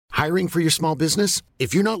Hiring for your small business?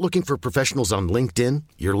 If you're not looking for professionals on LinkedIn,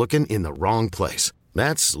 you're looking in the wrong place.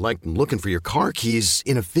 That's like looking for your car keys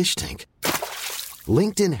in a fish tank.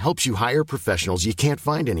 LinkedIn helps you hire professionals you can't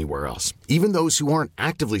find anywhere else, even those who aren't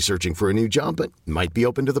actively searching for a new job but might be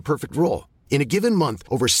open to the perfect role. In a given month,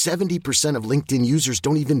 over 70% of LinkedIn users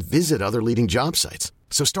don't even visit other leading job sites.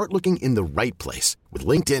 So start looking in the right place. With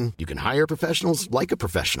LinkedIn, you can hire professionals like a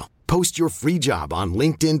professional. Post your free job on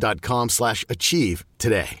linkedin.com/achieve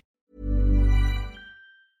today.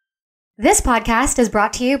 This podcast is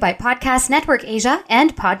brought to you by Podcast Network Asia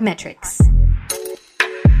and Podmetrics.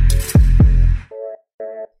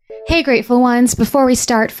 Hey, grateful ones. Before we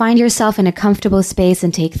start, find yourself in a comfortable space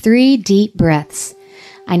and take 3 deep breaths.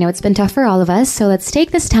 I know it's been tough for all of us, so let's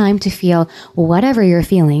take this time to feel whatever you're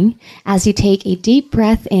feeling. As you take a deep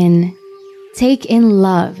breath in, take in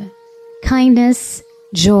love, kindness,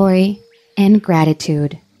 joy, and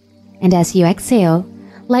gratitude. And as you exhale,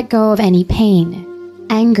 let go of any pain,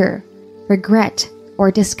 anger, regret, or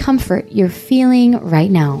discomfort you're feeling right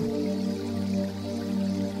now.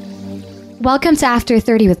 Welcome to After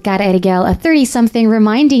 30 with Cara Erigel, a 30-something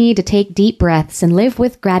reminding you to take deep breaths and live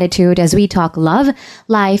with gratitude as we talk love,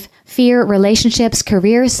 life, fear, relationships,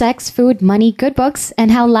 career, sex, food, money, good books, and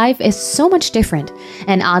how life is so much different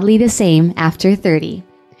and oddly the same after 30.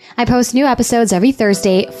 I post new episodes every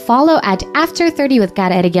Thursday. Follow at After 30 with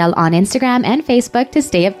Cara Erigel on Instagram and Facebook to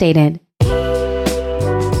stay updated.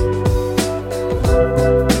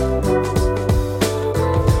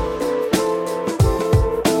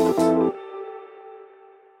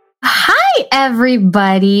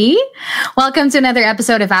 Everybody, welcome to another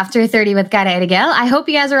episode of After 30 with Cara Erigel. I hope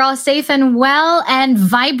you guys are all safe and well and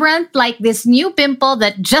vibrant like this new pimple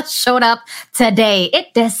that just showed up today.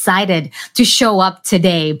 It decided to show up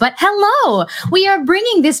today. But hello, we are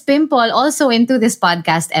bringing this pimple also into this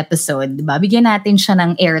podcast episode. Diba? Bigyan natin siya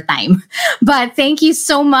ng airtime. But thank you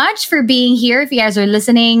so much for being here. If you guys are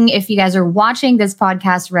listening, if you guys are watching this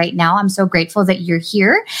podcast right now, I'm so grateful that you're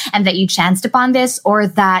here and that you chanced upon this, or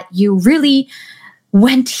that you really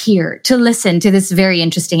went here to listen to this very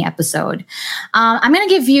interesting episode. I'm going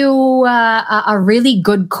to give you a really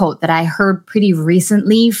good quote that I heard pretty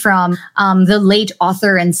recently from the late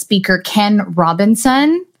author and speaker Ken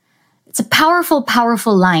Robinson. It's a powerful,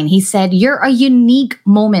 powerful line. He said, "You're a unique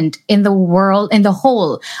moment in the world, in the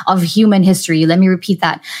whole of human history." Let me repeat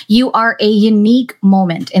that. You are a unique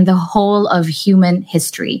moment in the whole of human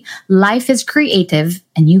history. Life is creative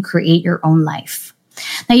and you create your own life.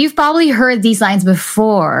 Now, you've probably heard these lines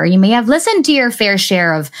before. You may have listened to your fair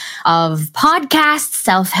share of podcasts,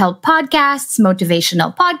 self-help podcasts,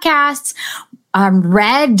 motivational podcasts,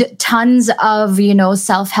 read tons of,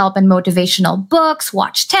 self-help and motivational books,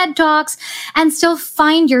 watched TED Talks, and still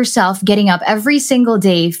find yourself getting up every single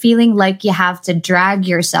day feeling like you have to drag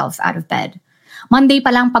yourself out of bed. Monday pa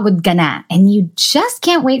lang pagod ka na, and you just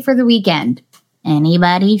can't wait for the weekend.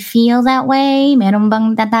 Anybody feel that way? Meron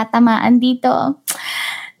bang natatamaan dito?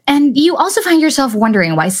 And you also find yourself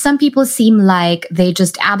wondering why some people seem like they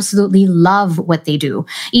just absolutely love what they do,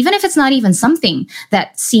 even if it's not even something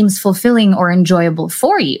that seems fulfilling or enjoyable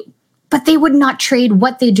for you. But they would not trade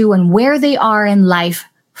what they do and where they are in life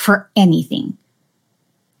for anything.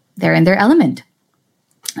 They're in their element.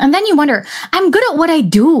 And then you wonder, I'm good at what I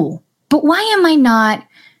do, but why am I not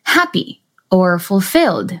happy or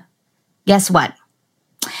fulfilled? Guess what?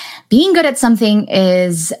 Being good at something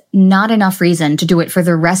is not enough reason to do it for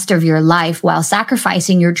the rest of your life while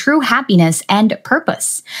sacrificing your true happiness and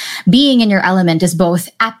purpose. Being in your element is both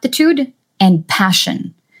aptitude and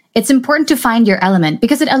passion. It's important to find your element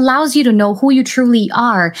because it allows you to know who you truly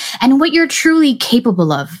are and what you're truly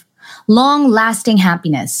capable of. Long-lasting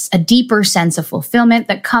happiness, a deeper sense of fulfillment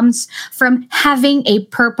that comes from having a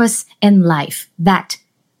purpose in life. That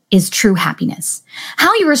is true happiness.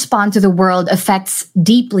 How you respond to the world affects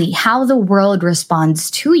deeply how the world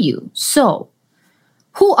responds to you. So,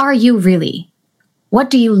 who are you really? What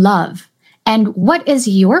do you love? And what is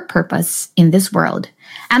your purpose in this world?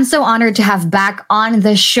 I'm so honored to have back on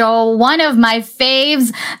the show one of my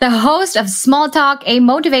faves, the host of Small Talk, a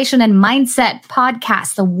motivation and mindset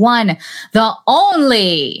podcast, the one, the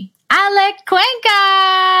only, Alec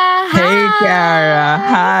Cuenca. Hey, Cara.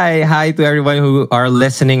 Hi to everyone who are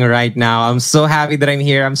listening right now. I'm so happy that I'm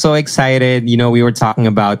here. I'm so excited. We were talking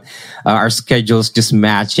about our schedules just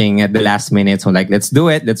matching at the last minute. So let's do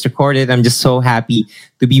it. Let's record it. I'm just so happy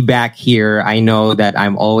to be back here. I know that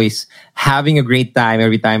I'm always having a great time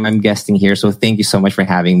every time I'm guesting here. So thank you so much for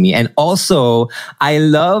having me. And also, I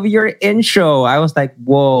love your intro. I was like,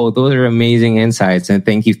 whoa, those are amazing insights. And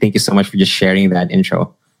thank you so much for just sharing that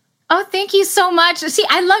intro. Oh, thank you so much. See,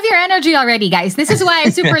 I love your energy already, guys. This is why I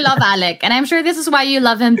super love Alec. And I'm sure this is why you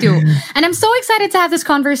love him too. And I'm so excited to have this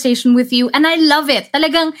conversation with you. And I love it.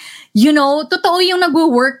 Talagang, totoo yung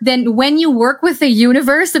nagwo-work then when you work with the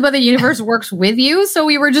universe, diba, the universe works with you. So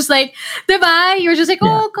we were just like, diba? You were just like,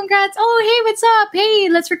 oh, congrats. Oh, hey, what's up? Hey,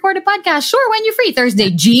 let's record a podcast. Sure, when you free?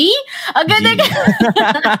 Thursday. G?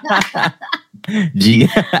 G.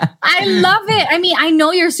 I love it. I mean, I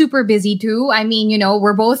know you're super busy too. I mean,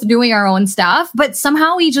 we're both doing our own stuff, but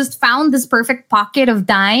somehow we just found this perfect pocket of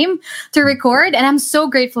time to record. And I'm so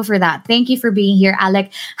grateful for that. Thank you for being here,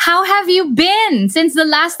 Alec. How have you been since the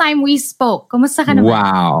last time we spoke? Kumusta ka naman?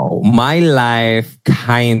 Wow. My life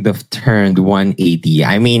kind of turned 180.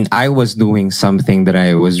 I mean, I was doing something that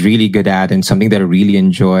I was really good at and something that I really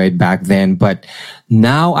enjoyed back then. But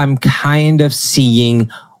now I'm kind of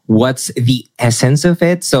seeing what's the essence of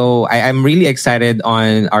it. So I'm really excited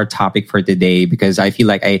on our topic for today because I feel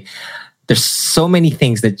like there's so many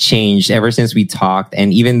things that changed ever since we talked.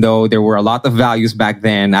 And even though there were a lot of values back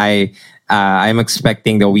then, I'm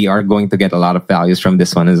expecting that we are going to get a lot of values from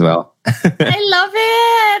this one as well. I love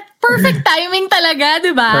it. Perfect timing talaga,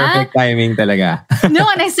 diba? Perfect timing talaga. No,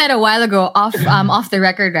 and I said a while ago off the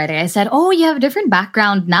record, right? I said, oh, you have a different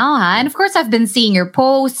background now, huh? And of course, I've been seeing your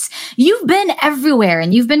posts. You've been everywhere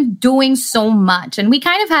and you've been doing so much. And we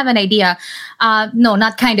kind of have an idea. No,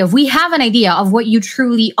 not kind of. We have an idea of what you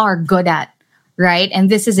truly are good at. Right? And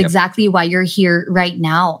this is exactly why you're here right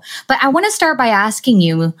now. But I want to start by asking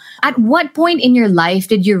you, at what point in your life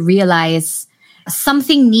did you realize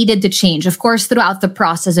something needed to change? Of course, throughout the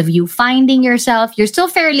process of you finding yourself, you're still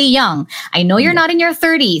fairly young. I know you're not in your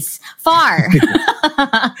 30s. Far.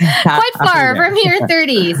 Quite far from your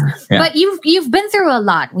 30s. Yeah. But you've been through a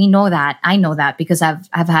lot. We know that. I know that because I've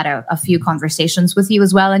had a few conversations with you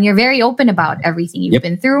as well. And you're very open about everything you've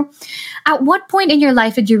been through. At what point in your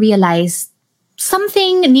life did you realize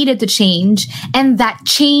something needed to change and that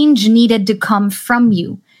change needed to come from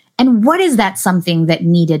you? And what is that something that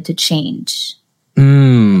needed to change?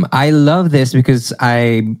 I love this because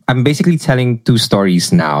I'm basically telling two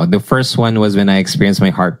stories now. The first one was when I experienced my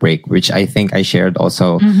heartbreak, which I think I shared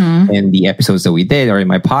also in the episodes that we did or in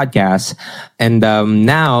my podcast. And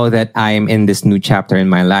now that I'm in this new chapter in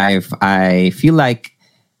my life, I feel like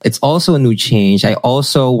it's also a new change. I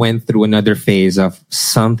also went through another phase of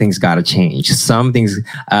something's got to change. Something's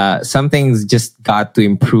just got to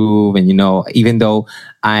improve. And, even though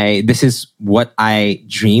this is what I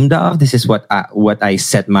dreamed of, this is what I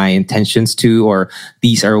set my intentions to, or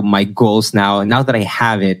these are my goals now. And now that I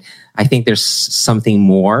have it, I think there's something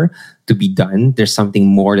more to be done. There's something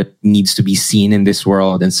more that needs to be seen in this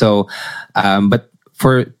world. And so, but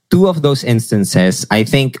for two of those instances, I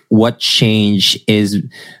think what changed is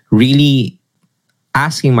really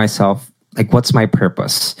asking myself, like, what's my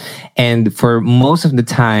purpose? And for most of the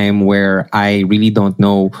time where I really don't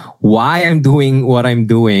know why I'm doing what I'm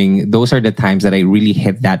doing, those are the times that I really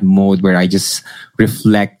hit that mode where I just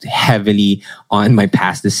reflect heavily on my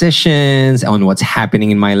past decisions, on what's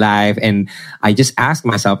happening in my life. And I just ask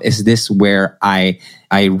myself, is this where I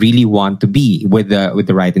really want to be with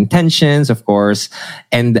the right intentions, of course?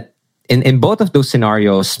 And in both of those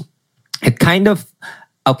scenarios, it kind of,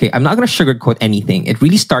 okay, I'm not going to sugarcoat anything. It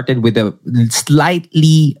really started with a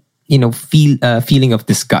slightly, feeling of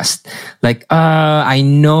disgust. Like, I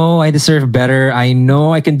know I deserve better. I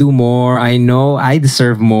know I can do more. I know I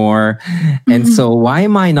deserve more. And so why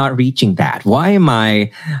am I not reaching that? Why am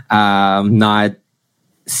I not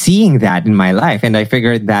seeing that in my life? And I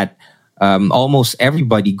figured that almost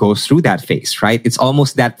everybody goes through that phase, right? It's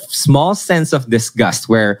almost that small sense of disgust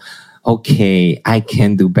where, okay, I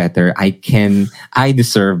can do better. I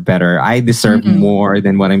deserve better. I deserve more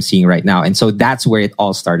than what I'm seeing right now. And so that's where it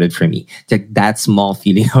all started for me. Like that small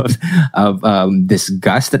feeling of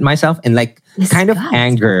disgust at myself and like kind of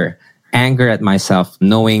anger at myself,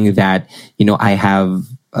 knowing that, I have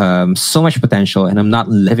so much potential and I'm not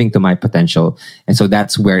living to my potential. And so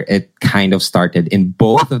that's where it kind of started in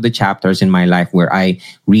both of the chapters in my life where I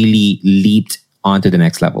really leaped onto the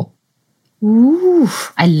next level. Ooh,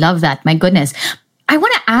 I love that. My goodness. I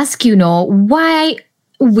want to ask why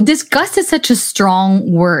disgust is such a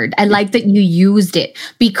strong word. I like that you used it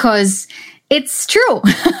because it's true.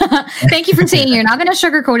 Thank you for saying you're not going to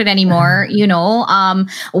sugarcoat it anymore.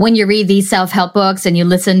 When you read these self-help books and you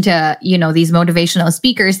listen to, these motivational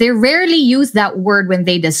speakers, they rarely use that word when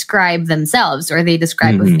they describe themselves or they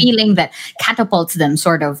describe a feeling that catapults them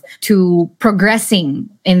sort of to progressing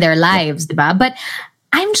in their lives. Diba? But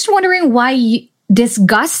I'm just wondering why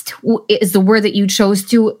disgust is the word that you chose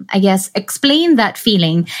to, I guess, explain that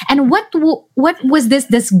feeling. And what was this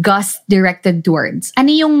disgust directed towards?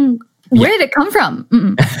 Ano yung Where did it come from?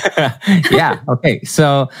 Yeah. Okay.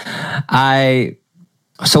 So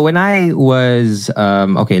when I was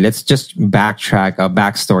okay, let's just backtrack a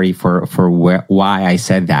backstory for why I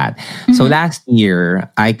said that. So last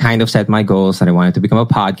year, I kind of set my goals that I wanted to become a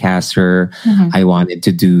podcaster. I wanted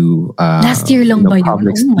to do Last year lang ba yun?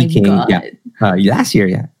 public Oh my speaking. God. Yeah, last year,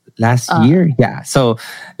 yeah. Last year, yeah. So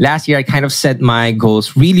last year, I kind of set my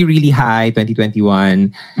goals really, really high,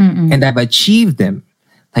 2021, and I've achieved them.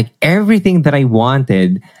 Like everything that I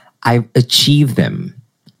wanted, I've achieved them.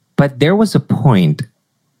 But there was a point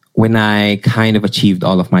when I kind of achieved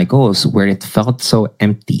all of my goals where it felt so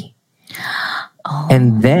empty.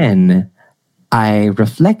 And then I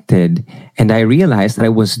reflected and I realized that I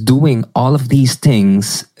was doing all of these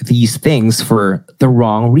things for the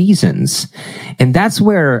wrong reasons. And that's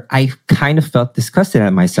where I kind of felt disgusted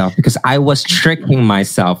at myself because I was tricking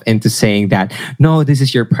myself into saying that, no, this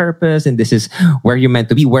is your purpose and this is where you're meant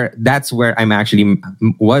to be, that's where I'm actually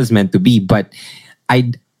was meant to be. But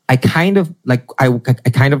I kind of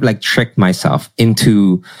tricked myself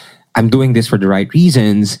into I'm doing this for the right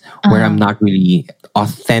reasons where I'm not really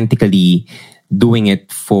authentically doing it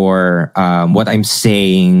for what I'm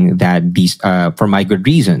saying that these for my good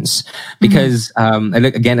reasons. Because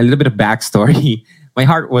again, a little bit of backstory. My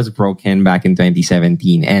heart was broken back in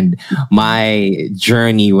 2017 and my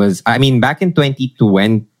journey was, back in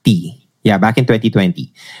 2020. Yeah, back in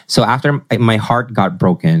 2020. So after my heart got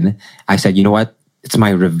broken, I said, you know what? It's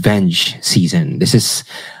my revenge season. This is,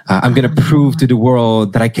 I'm going to prove to the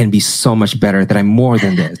world that I can be so much better, that I'm more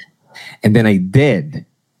than this. And then I did.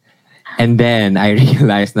 And then I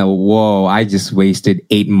realized now, whoa, I just wasted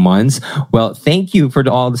 8 months. Well, thank you for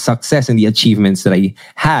all the success and the achievements that I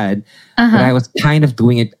had. But I was kind of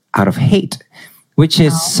doing it out of hate, which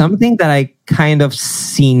is something that I kind of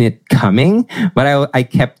seen it coming, but I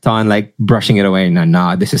kept on like brushing it away.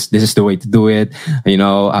 No, this is the way to do it. You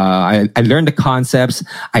know, I learned the concepts.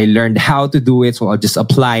 I learned how to do it, so I'll just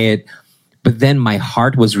apply it. But then my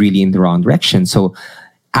heart was really in the wrong direction. So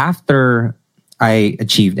after I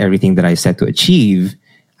achieved everything that I set to achieve,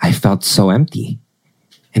 I felt so empty.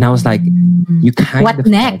 And I was like, you kind what of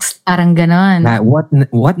next? Parang ganon.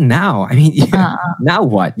 What now? I mean, now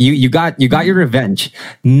what? You got your revenge.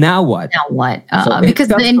 Now what? Now what? So because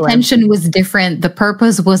the so intention was different. The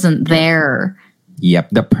purpose wasn't there.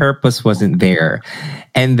 Yep, the purpose wasn't there.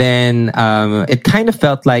 And then it kind of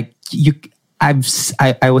felt like I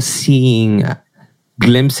was seeing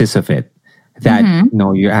glimpses of it that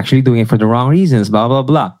no, you're actually doing it for the wrong reasons, blah blah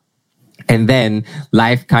blah. And then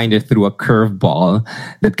life kind of threw a curveball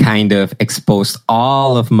that kind of exposed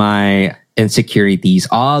all of my insecurities,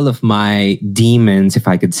 all of my demons, if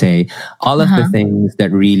I could say, all of the things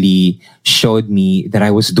that really showed me that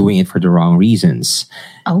I was doing it for the wrong reasons.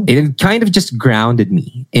 It kind of just grounded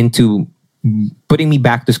me into putting me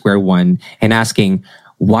back to square one and asking,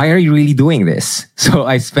 why are you really doing this? So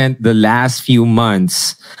I spent the last few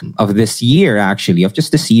months of this year, actually, of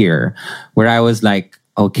just this year, where I was like,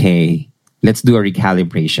 okay, let's do a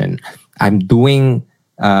recalibration. I'm doing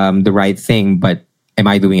the right thing, but am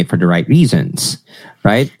I doing it for the right reasons?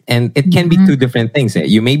 Right? And it can be two different things.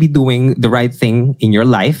 You may be doing the right thing in your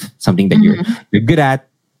life, something that you're good at,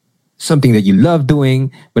 something that you love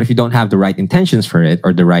doing, but if you don't have the right intentions for it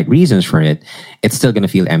or the right reasons for it, it's still going to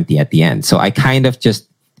feel empty at the end. So I kind of just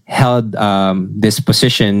held this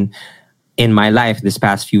position in my life this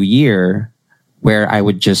past few years where I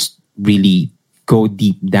would just really go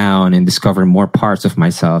deep down and discover more parts of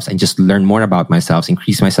myself and just learn more about myself,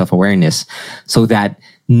 increase my self-awareness so that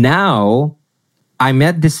now I'm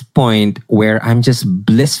at this point where I'm just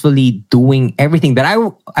blissfully doing everything that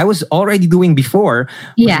I was already doing before.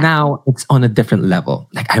 Yeah. But now it's on a different level.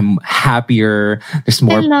 Like I'm happier. There's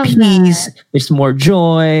more peace. That. There's more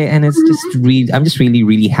joy. And it's just I'm just really,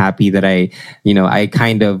 really happy that I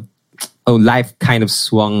kind of, life kind of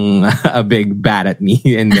swung a big bat at me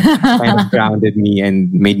and kind of grounded me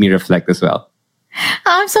and made me reflect as well.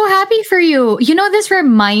 I'm so happy for you. You know, this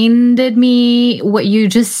reminded me what you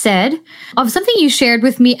just said of something you shared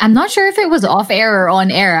with me. I'm not sure if it was off air or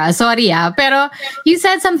on air. Sorry, pero you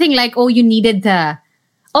said something like, you needed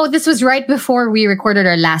this was right before we recorded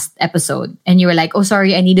our last episode. And you were like,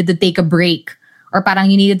 sorry, I needed to take a break. Or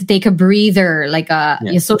parang you needed to take a breather, like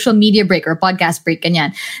a social media break or a podcast break.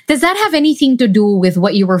 Ganyan. Does that have anything to do with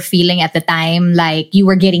what you were feeling at the time? Like you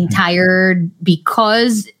were getting tired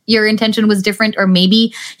because your intention was different, or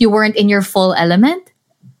maybe you weren't in your full element?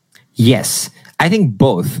 Yes, I think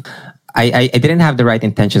both. I didn't have the right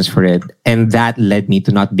intentions for it. And that led me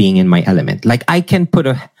to not being in my element. Like I can put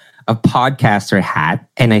a podcaster hat.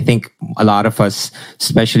 And I think a lot of us,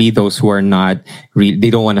 especially those who are not really, they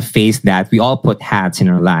don't want to face that. We all put hats in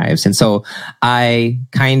our lives. And so I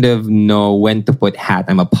kind of know when to put hat.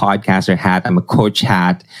 I'm a podcaster hat. I'm a coach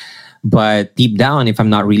hat. But deep down, if I'm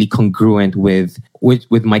not really congruent with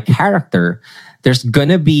my character, there's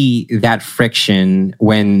gonna be that friction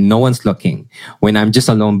when no one's looking, when I'm just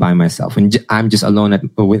alone by myself, when I'm just alone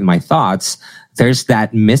with my thoughts. There's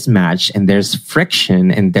that mismatch and there's friction,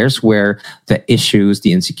 and there's where the issues,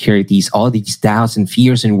 the insecurities, all these doubts and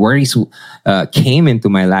fears and worries came into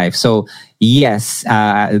my life. So yes,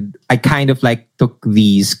 I kind of like took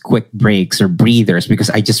these quick breaks or breathers because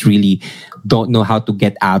I just really don't know how to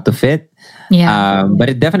get out of it. Yeah. But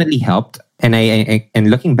it definitely helped. And and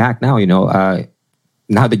looking back now,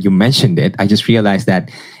 now that you mentioned it, I just realized that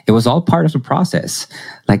it was all part of the process.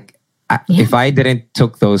 Like, if I didn't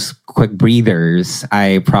took those quick breathers,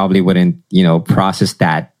 I probably wouldn't, process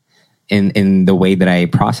that in the way that I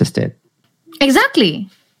processed it. Exactly.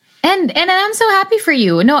 And I'm so happy for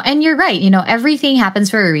you. No, and you're right. Everything happens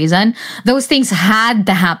for a reason. Those things had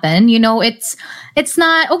to happen. It's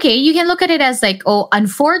not okay. You can look at it as like, oh,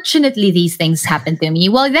 unfortunately, these things happened to me.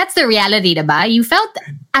 Well, that's the reality, diba? You felt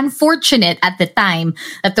unfortunate at the time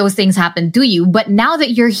that those things happened to you. But now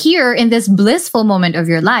that you're here in this blissful moment of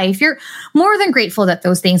your life, you're more than grateful that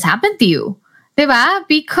those things happened to you, diba?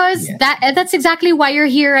 Because that's exactly why you're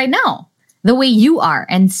here right now. The way you are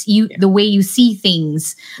and the way you see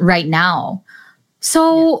things right now.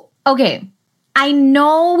 So, okay. I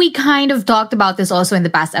know we kind of talked about this also in the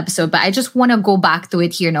past episode, but I just want to go back to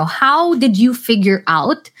it here now. How did you figure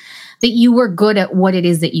out that you were good at what it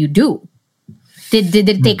is that you do? Did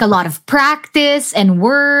it take a lot of practice and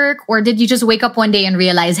work, or did you just wake up one day and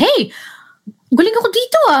realize, hey, galing ako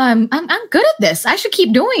dito. I'm good at this. I should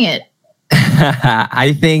keep doing it.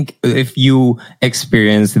 I think if you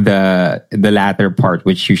experience the latter part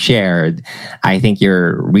which you shared, I think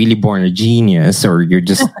you're really born a genius, or you're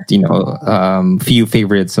just few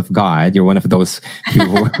favorites of God. You're one of those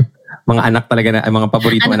few mga anak talaga na mga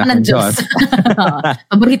paborito anak ng Diyos.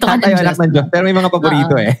 Paborito ka ng Diyos. Anak ng Diyos, pero may mga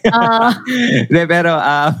paborito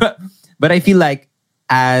but I feel like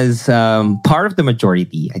as part of the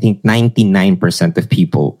majority, I think 99% of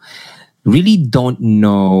people really don't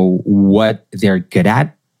know what they're good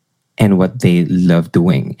at and what they love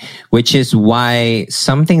doing, which is why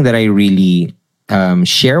something that I really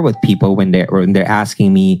share with people when they're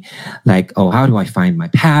asking me, like, oh, how do I find my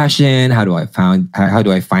passion? How do I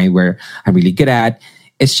find where I'm really good at?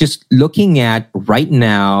 It's just looking at right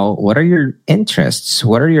now, what are your interests?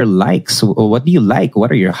 What are your likes? What do you like?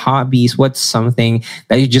 What are your hobbies? What's something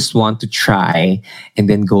that you just want to try, and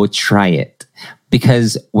then go try it?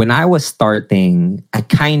 Because when I was starting, I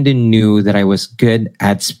kind of knew that I was good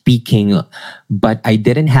at speaking, but I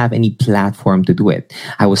didn't have any platform to do it.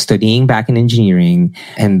 I was studying back in engineering,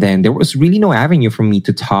 and then there was really no avenue for me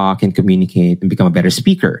to talk and communicate and become a better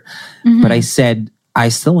speaker. Mm-hmm. But I said, I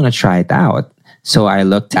still want to try it out. So I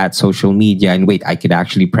looked at social media and I could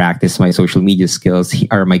actually practice my social media skills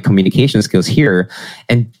or my communication skills here.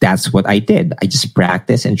 And that's what I did. I just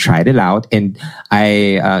practiced and tried it out. And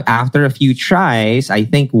after a few tries, I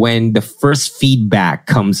think when the first feedback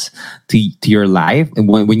comes to your life, and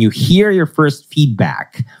when you hear your first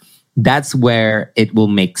feedback, that's where it will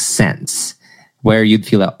make sense. Where you'd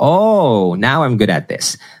feel like, oh, now I'm good at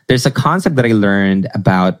this. There's a concept that I learned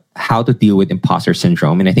about how to deal with imposter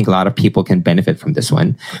syndrome. And I think a lot of people can benefit from this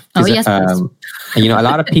one. Oh, yes. A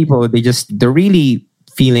lot of people, they're really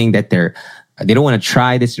feeling that they don't want to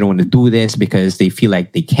try this. They don't want to do this because they feel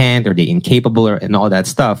like they can't, or they're incapable, and all that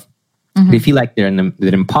stuff. Mm-hmm. They feel like they're an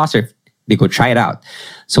imposter. They go try it out.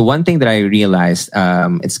 So one thing that I realized,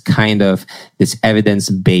 it's kind of this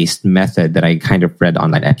evidence-based method that I kind of read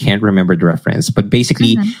online. I can't remember the reference, but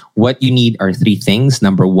basically what you need are three things.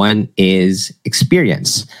 Number one is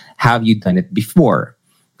experience. Have you done it before?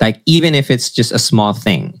 Like, even if it's just a small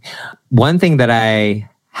thing. One thing that I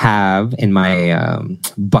have in my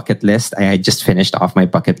bucket list, I just finished off my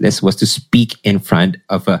bucket list, was to speak in front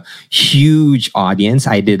of a huge audience.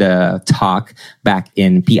 I did a talk back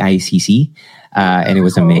in PICC, and it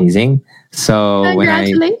was amazing. So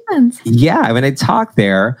congratulations! when I talked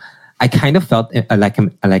there, I kind of felt like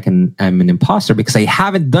I'm an imposter because I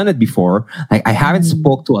haven't done it before. Like, I haven't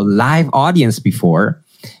spoke to a live audience before.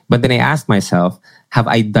 But then I asked myself, have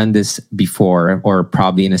I done this before, or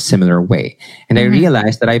probably in a similar way? And I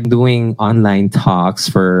realized that I'm doing online talks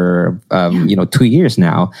for 2 years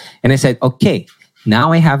now. And I said, okay,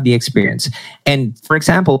 now I have the experience. And for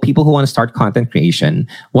example, people who want to start content creation,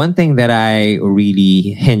 one thing that I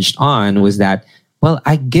really hinged on was that Well,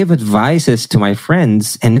 I give advices to my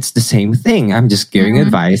friends and it's the same thing. I'm just giving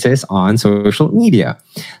advices on social media.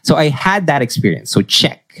 So I had that experience. So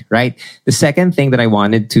check, right? The second thing that I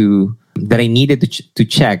needed to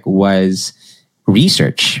check was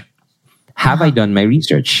research. Have I done my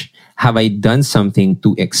research? Have I done something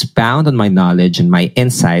to expound on my knowledge and my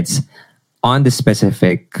insights on the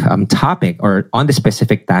specific topic or on the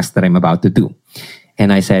specific task that I'm about to do?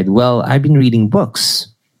 And I said, well, I've been reading books.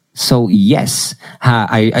 So yes,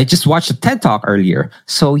 I just watched a TED Talk earlier.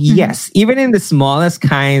 So yes, even in the smallest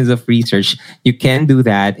kinds of research, you can do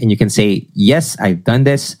that and you can say, yes, I've done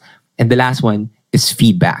this. And the last one is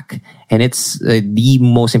feedback. And it's the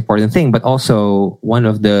most important thing, but also one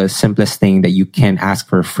of the simplest thing that you can ask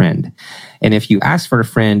for a friend. And if you ask for a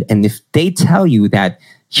friend and if they tell you that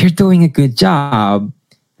you're doing a good job,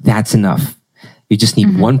 that's enough. You just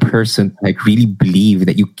need one person to like really believe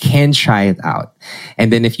that you can try it out.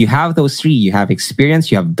 And then if you have those three, you have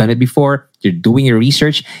experience, you have done it before, you're doing your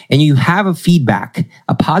research, and you have a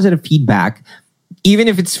positive feedback, even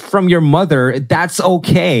if it's from your mother, that's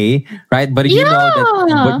okay, right? But if you know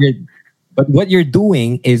that what you're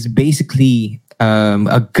doing is basically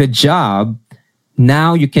a good job,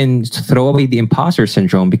 now you can throw away the imposter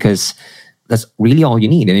syndrome because that's really all you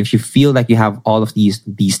need. And if you feel like you have all of these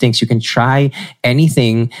things, you can try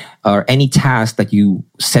anything or any task that you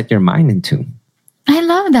set your mind into. I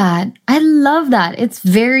love that. It's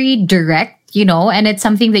very direct, and it's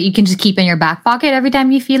something that you can just keep in your back pocket every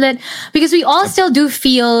time you feel it. Because we all still do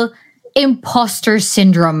feel imposter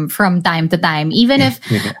syndrome from time to time. Even if,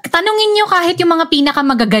 tanungin nyo kahit yung mga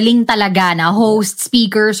pinakamagagaling talaga na hosts,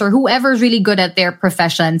 speakers, or whoever's really good at their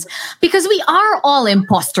professions. Because we are all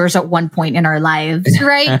imposters at one point in our lives,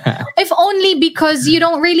 right? If only because you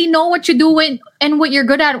don't really know what you do and what you're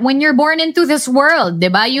good at when you're born into this world,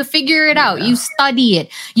 diba? You figure it out, you study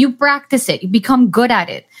it, you practice it, you become good at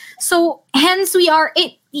it. So hence we are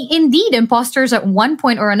indeed imposters at one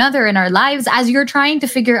point or another in our lives as you're trying to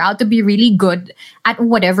figure out to be really good at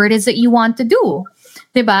whatever it is that you want to do.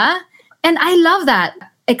 Diba? And I love that.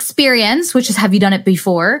 Experience, which is have you done it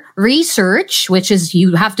before? Research, which is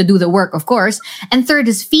you have to do the work, of course. And third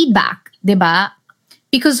is feedback. Diba?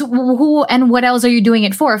 Because who and what else are you doing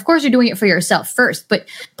it for? Of course, you're doing it for yourself first. But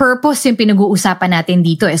purpose yung pinag-uusapan natin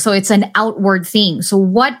dito eh. So it's an outward thing. So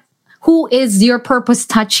who is your purpose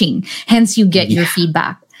touching? Hence, you get your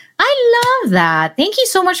feedback. I love that. Thank you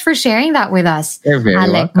so much for sharing that with us. You're very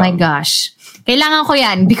welcome. My gosh. Kailangan ko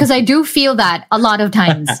yan because I do feel that a lot of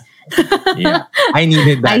times. Yeah. I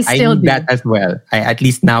needed that. I need that as well. At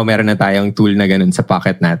least now, meron na tayong tool na ganun sa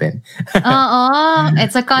pocket natin.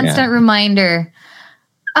 It's a constant reminder.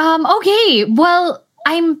 Okay. Well,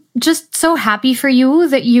 I'm just so happy for you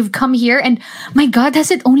that you've come here. And my God, has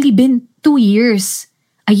it only been 2 years?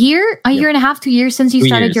 A year and a half, 2 years since you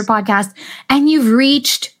started your podcast, and you've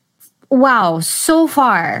reached, wow, so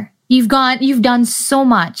far. You've done so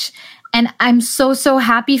much, and I'm so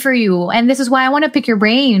happy for you. And this is why I want to pick your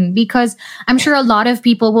brain, because I'm sure a lot of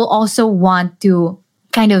people will also want to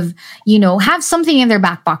kind of, have something in their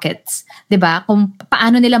back pockets, diba? Kung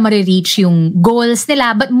paano nila ma-reach yung goals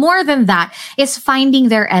nila. But more than that is finding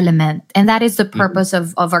their element, and that is the purpose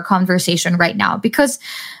of our conversation right now, because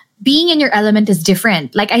being in your element is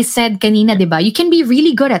different. Like I said kanina, diba? You can be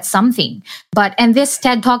really good at something. And this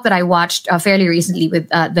TED Talk that I watched fairly recently with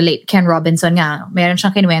the late Ken Robinson nga, meron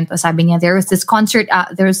siyang kinuwento, sabi niya, there was this concert,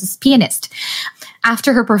 there was this pianist.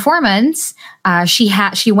 After her performance,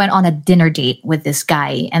 she went on a dinner date with this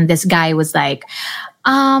guy. And this guy was like,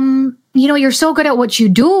 you're so good at what you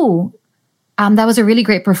do. That was a really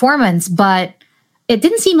great performance, but it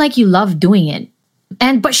didn't seem like you loved doing it.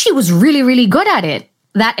 But she was really, really good at it.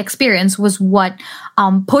 That experience was what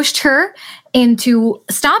pushed her into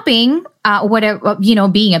stopping whatever,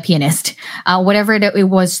 being a pianist, whatever it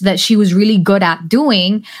was that she was really good at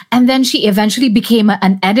doing. And then she eventually became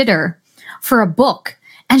an editor for a book.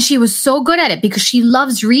 And she was so good at it because she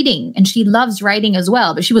loves reading and she loves writing as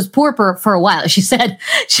well. But she was poor for a while. She said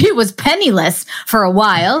she was penniless for a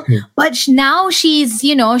while. But now she's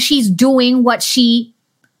doing what she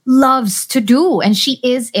loves to do. And she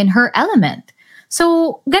is in her element.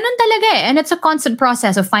 So, ganun talaga eh. And it's a constant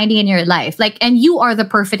process of finding in your life. And you are the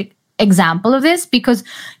perfect example of this because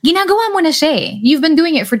ginagawa mo na siya eh. You've been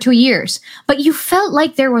doing it for 2 years. But you felt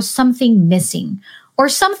like there was something missing or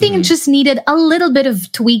something just needed a little bit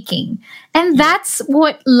of tweaking. And that's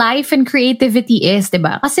what life and creativity is,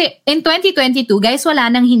 diba? Kasi in 2022, guys, wala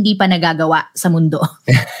nang hindi pa nagagawa sa mundo.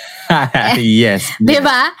 Yes.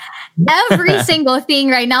 Diba? Every single thing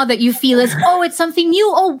right now that you feel is, it's something new.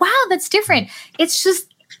 Oh, wow, that's different. It's just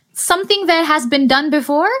something that has been done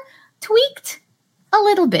before, tweaked, A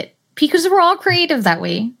little bit. Because we're all creative that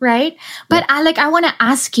way, right? But I want to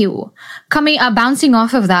ask you, bouncing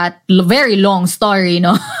off of that very long story,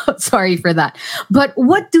 sorry for that. But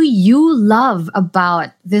what do you love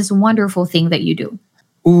about this wonderful thing that you do?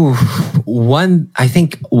 Ooh, I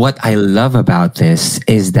think what I love about this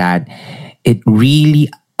is that it really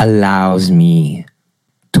allows me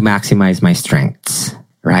to maximize my strengths,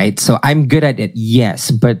 right? So I'm good at it,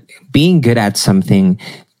 yes, but being good at something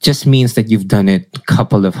just means that you've done it a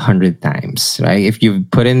couple of 100 times, right? If you've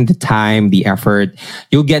put in the time, the effort,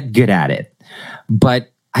 you'll get good at it.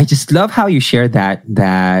 But I just love how you shared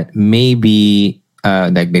that maybe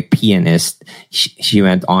like the pianist, she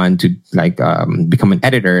went on to become an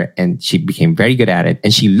editor, and she became very good at it,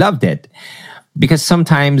 and she loved it. Because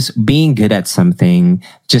sometimes being good at something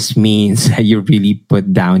just means that you really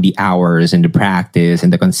put down the hours and the practice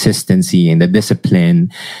and the consistency and the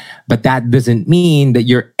discipline. But that doesn't mean that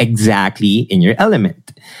you're exactly in your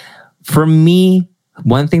element. For me,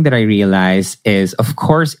 one thing that I realize is, of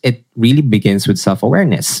course, it really begins with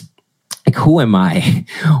self-awareness. Like, who am I?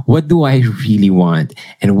 What do I really want?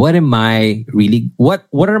 And what am I really, what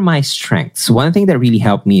are my strengths? One thing that really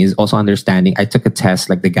helped me is also understanding. I took a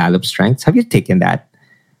test like the Gallup Strengths. Have you taken that?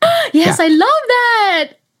 Yes, yeah. I love that.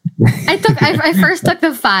 I first took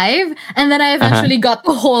the 5, and then I eventually got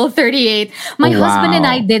the whole 38. My husband and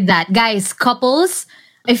I did that. Guys, couples,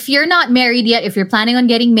 if you're not married yet, if you're planning on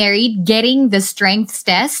getting married, getting the strengths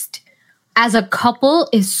test as a couple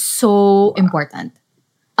is so important.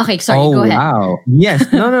 Okay, sorry, go ahead. Wow.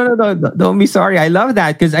 Yes. No. Don't be sorry. I love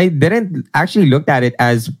that because I didn't actually look at it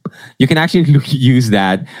as you can actually use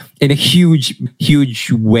that in a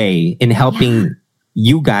huge way in helping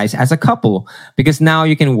you guys as a couple, because now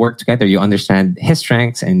you can work together. You understand his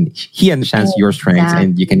strengths and he understands your strengths,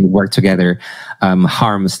 and you can work together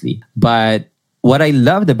harmlessly. But what I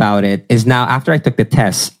loved about it is now after I took the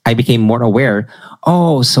test, I became more aware.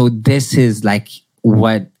 Oh, so this is like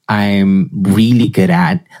what I'm really good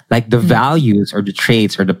at, like the values or the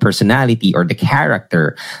traits or the personality or the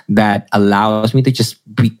character that allows me to just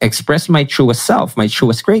express my truest self, my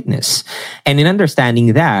truest greatness. And in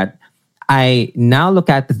understanding that, I now look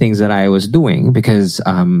at the things that I was doing, because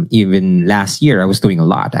even last year I was doing a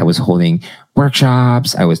lot. I was holding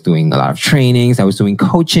workshops. I was doing a lot of trainings. I was doing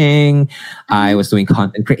coaching. I was doing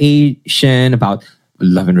content creation about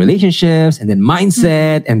love and relationships, and then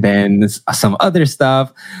mindset, and then some other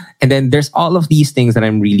stuff. And then there's all of these things that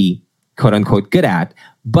I'm really quote unquote good at.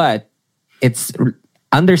 But it's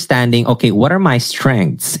understanding, okay, what are my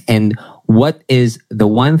strengths and what is the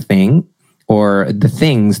one thing or the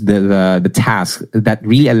things, the task that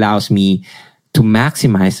really allows me to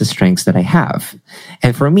maximize the strengths that I have.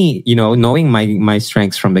 And for me, knowing my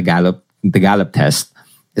strengths from the Gallup test,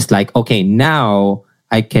 it's like, okay, now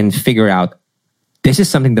I can figure out this is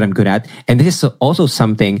something that I'm good at, and this is also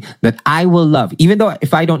something that I will love. Even though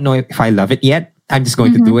if I don't know if I love it yet, I'm just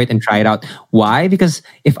going to do it and try it out. Why? Because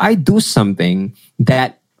if I do something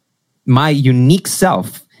that my unique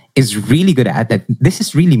self is really good at, that this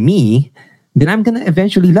is really me, then I'm going to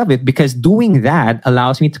eventually love it, because doing that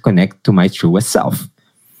allows me to connect to my truest self.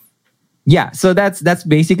 Yeah, so that's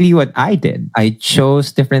basically what I did. I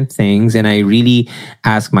chose different things, and I really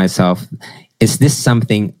asked myself, is this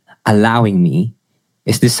something allowing me?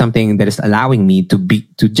 Is this something that is allowing me to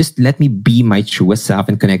just let me be my truest self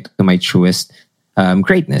and connect to my truest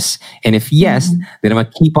greatness? And if yes, then I'm going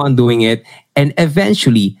to keep on doing it. And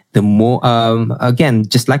eventually, the more, again,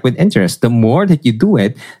 just like with interest, the more that you do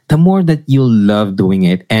it, the more that you'll love doing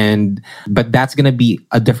it. But that's going to be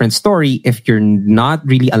a different story if you're not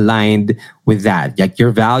really aligned with that. Like your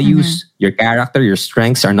values, your character, your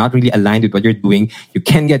strengths are not really aligned with what you're doing. You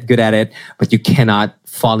can get good at it, but you cannot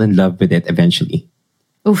fall in love with it eventually.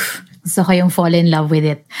 Oof. So ko yung fall in love with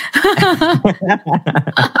it.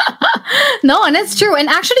 No, and it's true. And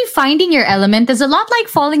actually finding your element is a lot like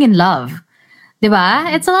falling in love.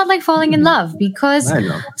 Diba? It's a lot like falling in love, because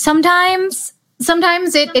sometimes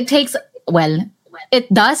it takes,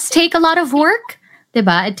 it does take a lot of work.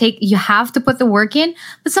 Diba? You have to put the work in,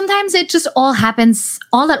 but sometimes it just all happens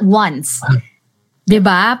all at once.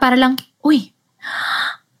 Diba? Para lang, uy,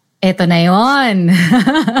 eto na yon.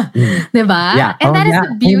 Diba? Yeah. And that is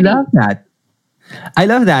the beauty. I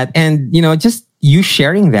love that. And, just you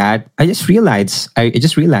sharing that, I just realized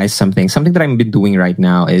something that I've been doing right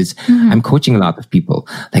now is I'm coaching a lot of people,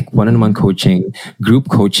 like one-on-one coaching, group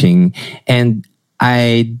coaching. And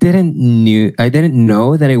I didn't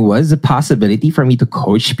know that it was a possibility for me to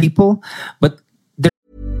coach people, but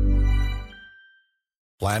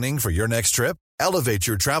planning for your next trip? Elevate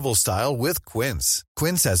your travel style with Quince.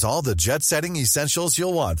 Quince has all the jet-setting essentials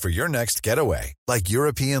you'll want for your next getaway, like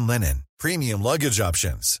European linen, premium luggage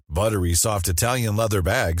options, buttery soft Italian leather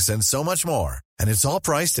bags, and so much more. And it's all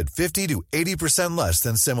priced at 50 to 80% less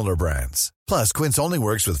than similar brands. Plus, Quince only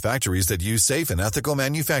works with factories that use safe and ethical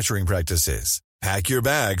manufacturing practices. Pack your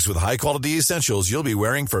bags with high-quality essentials you'll be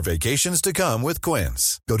wearing for vacations to come with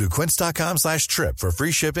Quince. Go to quince.com/trip for free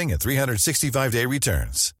shipping and 365-day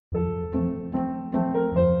returns.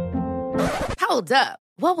 Hold up.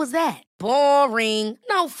 What was that? Boring.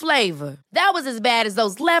 No flavor. That was as bad as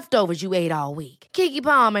those leftovers you ate all week. Keke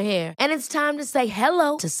Palmer here, and it's time to say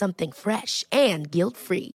hello to something fresh and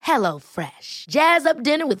guilt-free. Hello Fresh. Jazz up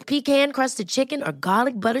dinner with pecan-crusted chicken or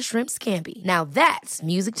garlic butter shrimp scampi. Now that's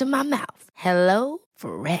music to my mouth. Hello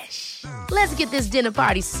Fresh. Let's get this dinner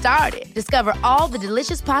party started. Discover all the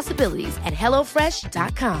delicious possibilities at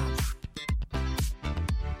hellofresh.com.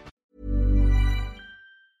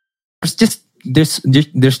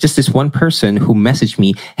 There's just this one person who messaged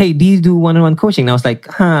me, "Hey, do you do one-on-one coaching?" And I was like,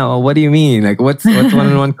 well, what do you mean? Like, what's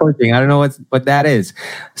one-on-one coaching? I don't know what that is.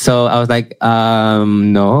 So I was like,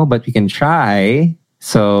 no, but we can try.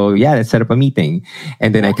 So yeah, let's set up a meeting.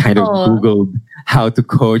 And then I kind of Googled how to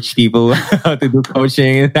coach people, how to do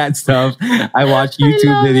coaching and that stuff. I watched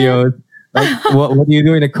YouTube videos. Like, what do you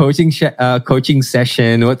do in a coaching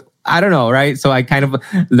session? I don't know, right? So I kind of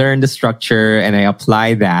learned the structure and I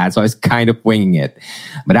applied that. So I was kind of winging it.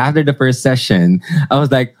 But after the first session, I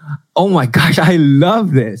was like, oh my gosh, I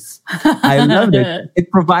love this. I love it.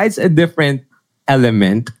 It provides a different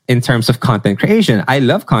element in terms of content creation. I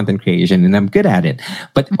love content creation and I'm good at it.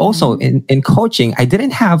 But also in coaching, I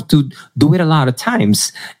didn't have to do it a lot of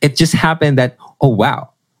times. It just happened that, oh wow,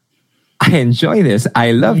 I enjoy this.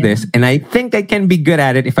 I love this. And I think I can be good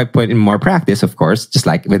at it if I put in more practice, of course, just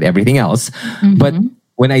like with everything else. But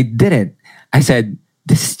when I did it, I said,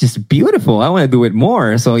 this is just beautiful. I want to do it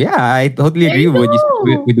more. So yeah, I totally agree with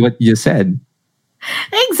what you just said.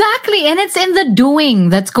 Exactly. And it's in the doing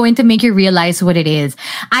that's going to make you realize what it is.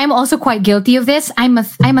 I'm also quite guilty of this. I'm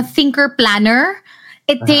a thinker planner.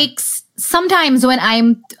 It takes sometimes when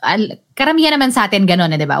karamihan naman sa atin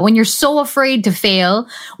ganon, di ba? When you're so afraid to fail,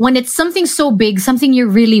 when it's something so big, something you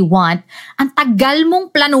really want, ang tagal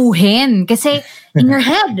mong planuhin. Kasi in your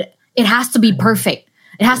head, it has to be perfect.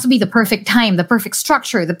 It has to be the perfect time, the perfect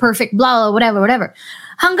structure, the perfect blah, whatever.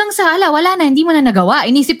 Hanggang sa wala na, hindi mo na nagawa.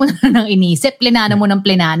 Inisip mo na ng inisip, plenano mo ng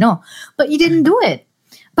plenano. But you didn't do it.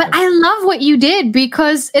 But I love what you did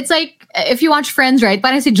because it's like, if you watch Friends, right?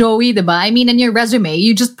 Parang si Joey, diba? I mean, in your resume,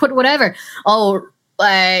 you just put whatever. Oh,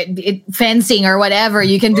 fencing or whatever.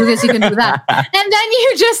 You can do this, you can do that. And then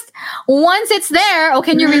you just, once it's there,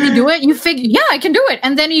 can you really do it? You figure, yeah, I can do it.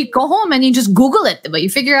 And then you go home and you just Google it, but you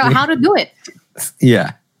figure out how to do it.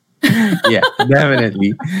 Yeah. Yeah,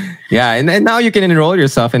 definitely. Yeah, and now you can enroll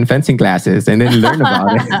yourself in fencing classes and then learn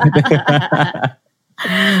about it.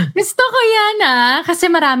 Gusto ko yan kasi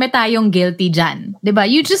marami tayong guilty dyan. Diba?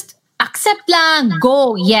 You just accept lang,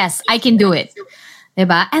 go, yes, I can do it.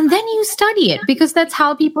 Diba? And then you study it because that's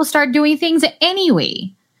how people start doing things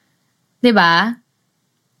anyway. Diba?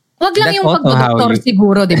 Wag lang yung pag-doktor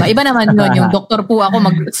siguro, diba? Iba naman yun, yung doktor po ako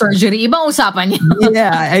mag-surgery. Ibang usapan yun.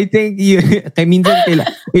 Yeah, I think minsan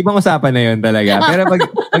ibang usapan na yun talaga. Pero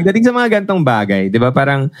pagdating sa mga gantong bagay, diba?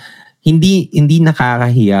 Parang hindi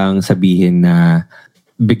nakakahiyang sabihin na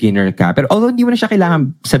beginner ka. Pero although hindi mo na siya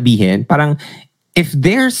kailangan sabihin, parang if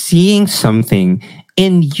they're seeing something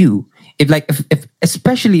in you, if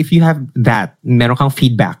especially if you have that, meron kang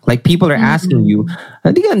feedback, like people are asking you,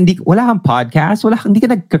 wala kang podcast, hindi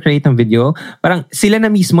ka nag-create ng video, parang sila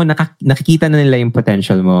na mismo nakikita na nila yung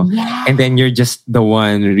potential mo. Yeah. And then you're just the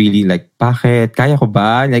one really like, bakit? Kaya ko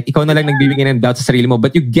ba? Like, ikaw na lang nagbibigay ng doubt sa sarili mo,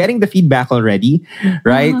 but you're getting the feedback already,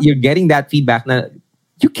 right? You're getting that feedback na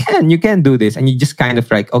you can do this, and you just kind of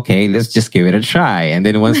like, okay, let's just give it a try. And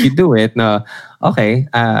then once you do it, okay,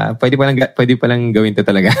 pwede pa lang gawin to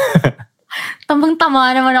talaga.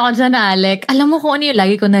 Tamang-tama naman ako dyan, Alec. Alam mo kung ano yung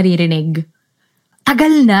lagi ko naririnig?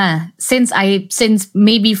 Tagal na. Since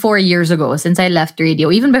maybe 4 years ago, since I left radio,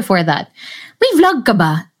 even before that. May vlog ka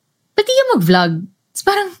ba? Ba't di ka mag-vlog? It's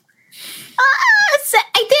parang,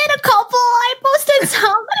 I did a couple. I posted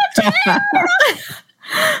some.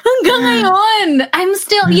 Hanggang ngayon, I'm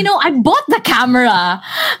still, I bought the camera.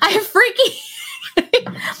 I freaking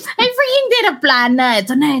did a plan na.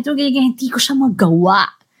 Ito, hindi ko siya magawa.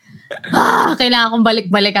 Kailangan kong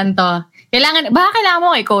balik-balikan to. Kailangan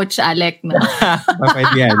mo kay Coach Alec, no?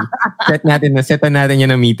 Pwede yan. Set natin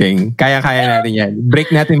yan ng meeting. Kaya natin yan.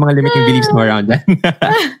 Break natin mga limiting beliefs mo around that.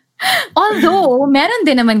 All Although, meron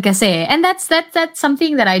din naman kasi, and that's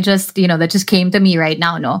something that I just, that just came to me right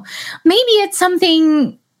now, no? Maybe it's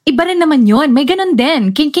something, iba rin naman yun. May ganun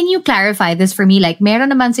din. Can you clarify this for me? Like, meron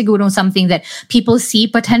naman siguro something that people see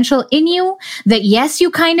potential in you, that yes, you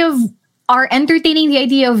kind of are entertaining the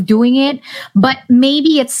idea of doing it, but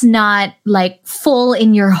maybe it's not like full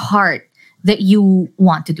in your heart that you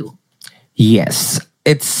want to do. Yes.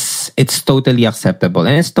 It's totally acceptable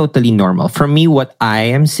and it's totally normal. For me, what I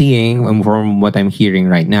am seeing and from what I'm hearing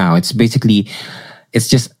right now, it's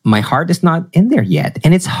just my heart is not in there yet.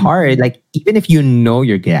 And it's hard. Like, even if you know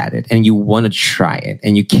you're good at it and you want to try it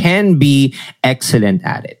and you can be excellent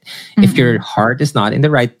at it, if your heart is not in the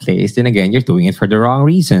right place, then again, you're doing it for the wrong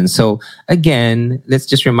reason. So again, let's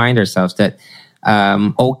just remind ourselves that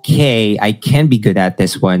okay, I can be good at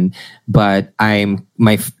this one, but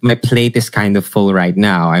my plate is kind of full right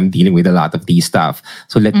now. I'm dealing with a lot of these stuff.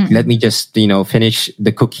 So let me just, finish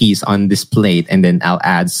the cookies on this plate and then I'll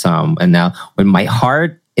add some. And now when my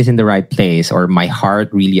heart is in the right place or my heart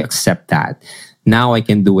really accept that, now I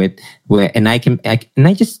can do it and I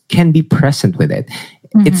just can be present with it.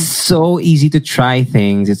 It's so easy to try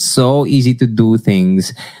things. It's so easy to do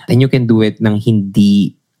things and you can do it nang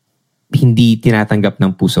hindi tinatanggap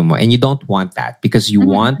ng puso mo. And you don't want that because you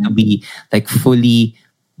want to be like fully,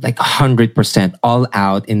 like 100% all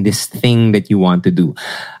out in this thing that you want to do.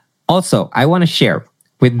 Also, I want to share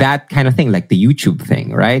with that kind of thing, like the YouTube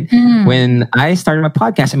thing, right? When I started my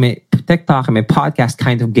podcast, TikTok and my podcast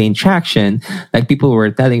kind of gained traction. Like people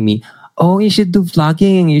were telling me, oh, you should do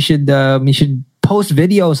vlogging. You should post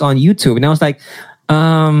videos on YouTube. And I was like,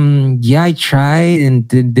 yeah, I tried and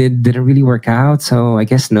didn't really work out. So I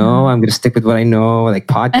guess no, I'm going to stick with what I know, like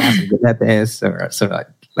podcasts, I'm good at this, or sort of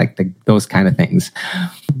like those kind of things.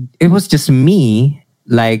 It was just me,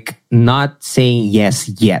 like not saying yes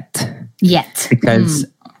yet. Because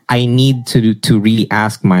I need to really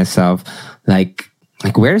ask myself, like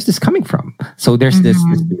where is this coming from? So there's this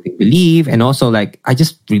belief, and also like I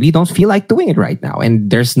just really don't feel like doing it right now, and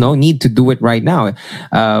there's no need to do it right now.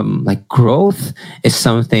 Like growth is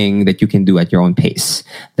something that you can do at your own pace.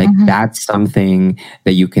 Like that's something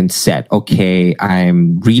that you can set. Okay,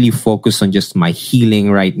 I'm really focused on just my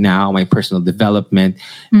healing right now, my personal development.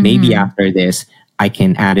 Maybe after this, I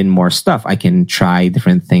can add in more stuff. I can try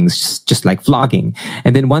different things, just like vlogging.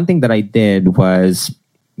 And then one thing that I did was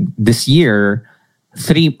this year,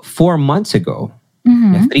 3-4 months ago,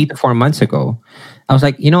 3 to 4 months ago, I was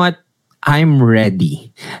like, you know what? I'm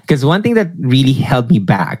ready. Because one thing that really held me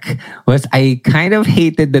back was I kind of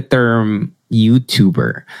hated the term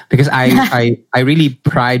YouTuber because I really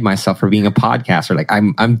pride myself for being a podcaster. Like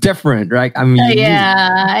I'm different, right? I'm unique.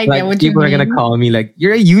 Yeah, I like, get what people you mean. are gonna call me like,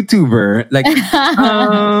 you're a YouTuber. Like,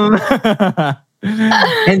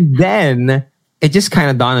 and then it just kind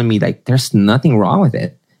of dawned on me like, there's nothing wrong with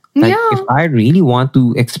it. Like if I really want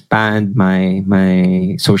to expand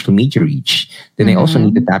my social media reach, then I also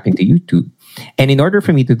need to tap into YouTube. And in order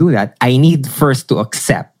for me to do that, I need first to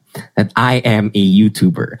accept that I am a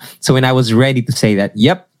YouTuber. So when I was ready to say that,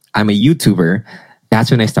 yep, I'm a YouTuber,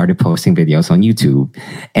 that's when I started posting videos on YouTube.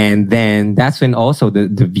 And then that's when also the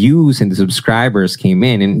views and the subscribers came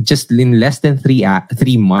in. And just in less than 3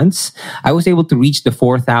 months, I was able to reach the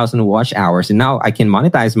 4,000 watch hours. And now I can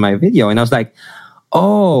monetize my video. And I was like,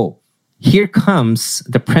 oh, here comes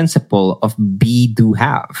the principle of be, do,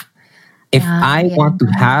 have. If I want to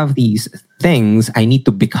have these things, I need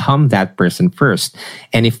to become that person first.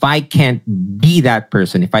 And if I can't be that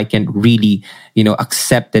person, if I can't really,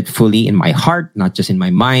 accept it fully in my heart, not just in my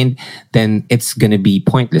mind, then it's going to be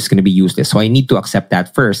pointless, going to be useless. So I need to accept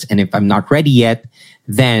that first. And if I'm not ready yet,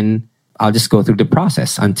 then I'll just go through the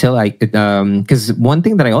process until because one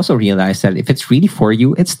thing that I also realized that if it's really for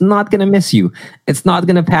you, it's not gonna miss you. It's not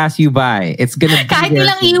gonna pass you by. It's gonna be kahit there.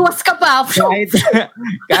 ilang iwas ka pa.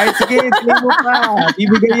 Kahit sige, delay mo pa.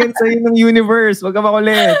 Ibigay yan sa'yo ng universe. Wag ka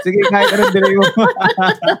makulit. Sige, kahit anong delay mo.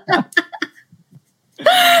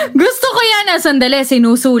 Gusto ko yan. Sandali,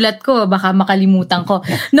 sinusulat ko. Baka makalimutan ko.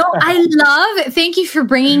 No, thank you for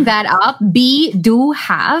bringing that up. Be, do,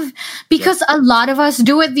 have. Because a lot of us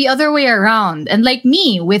do it the other way around. And like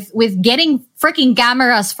me, with getting freaking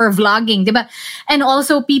cameras for vlogging, diba? And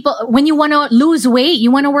also people, when you want to lose weight,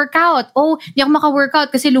 you want to work out. Oh, di ako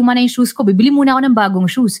maka-workout kasi luma na yung shoes ko. Bibili muna ako ng bagong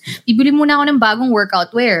shoes. Bibili muna ako ng bagong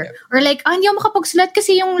workout wear. Or like, hindi ako makapagsulat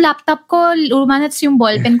kasi yung laptop ko, luma na yung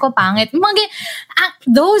ballpen ko, pangit.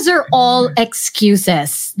 Those are all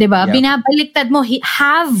excuses. Diba? Yep. Binabaliktad mo,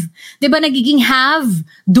 have. Diba nagiging have,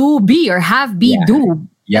 do, be, or have, be, do.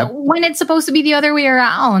 Yep. When it's supposed to be the other way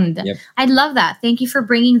around. Yep. I love that. Thank you for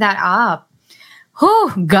bringing that up.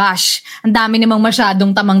 Oh, gosh. Ang dami namang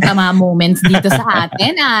masyadong tamang-tama moments dito sa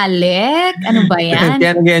atin, Alec. Ano ba yan?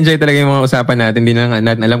 Kaya nag-enjoy talaga yung mga usapan natin. Hindi na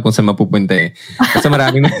natin alam kung saan mapupunta eh. Kasi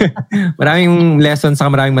maraming lessons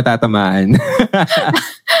saka maraming matatamaan.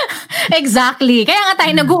 Exactly. Kaya nga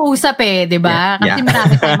tayo nag-uusap eh, di ba? Kasi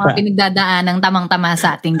marami tayong mga pinagdadaan ng tamang-tama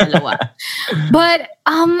sa ating dalawa. But,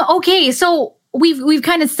 okay, so we've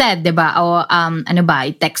kind of said, diba, ano ba,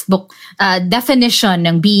 textbook definition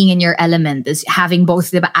ng being in your element is having both,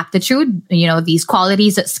 diba, aptitude, these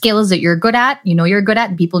qualities, skills that you're good at, you're good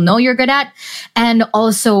at, people know you're good at, and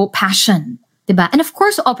also passion, diba? And of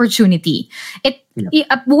course, opportunity.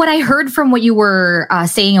 What I heard from what you were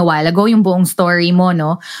saying a while ago, yung buong story mo,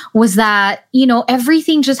 no, was that,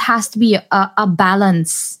 everything just has to be a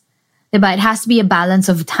balance. Diba? It has to be a balance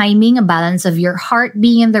of timing, a balance of your heart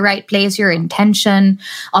being in the right place, your intention,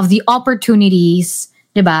 of the opportunities,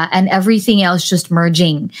 diba? And everything else just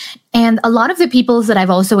merging. And a lot of the people that I've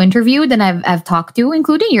also interviewed and I've talked to,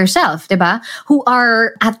 including yourself, diba? Who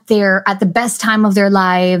are at the best time of their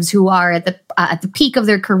lives, who are at the peak of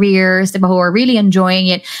their careers, diba? Who are really enjoying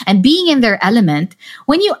it and being in their element.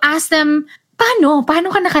 When you ask them,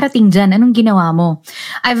 Paano ka nakarating dyan? Anong ginawa mo?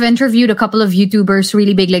 I've interviewed a couple of YouTubers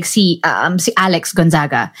really big, like si Alex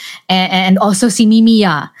Gonzaga and also si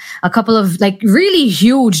Mimiya, a couple of like really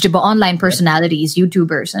huge, diba, online personalities,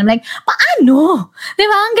 YouTubers. And I'm like, paano?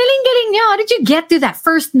 Diba? Ang galing-galing niya. How did you get to that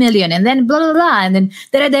first million? And then blah, blah, blah. And then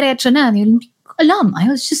dire-diretso na. Hindi ko alam. I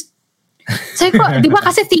was just sabi ko, di ba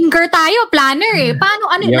kasi thinker tayo, planner eh. Paano,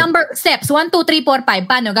 number, steps, 1, 2, 3, 4, 5,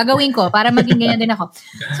 paano, gagawin ko para maging ganyan din ako.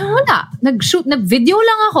 So wala, nag-video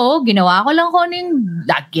lang ako, ginawa ko lang ko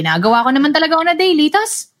ginagawa ko naman talaga on a daily,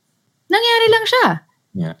 tas nangyari lang siya.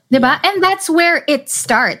 Yeah. Di ba? And that's where it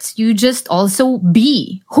starts. You just also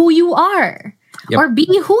be who you are. Yep. Or be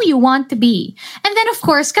who you want to be. And then of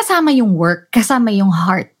course, kasama yung work, kasama yung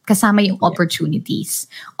heart, kasama yung opportunities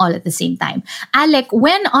all at the same time. Alec,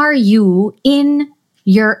 when are you in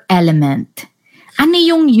your element? Ano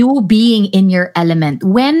yung you being in your element?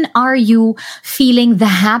 When are you feeling the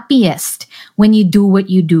happiest when you do what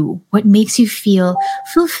you do? What makes you feel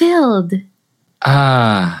fulfilled?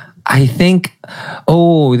 I think,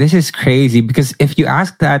 this is crazy because if you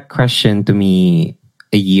ask that question to me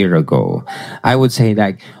a year ago, I would say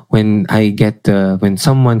like when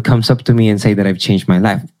someone comes up to me and say that I've changed my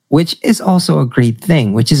life, which is also a great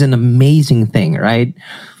thing, which is an amazing thing, right?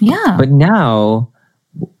 Yeah. But now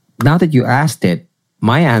that you asked it,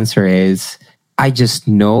 my answer is I just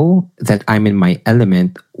know that I'm in my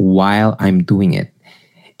element while I'm doing it.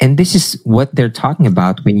 And this is what they're talking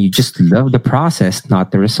about when you just love the process,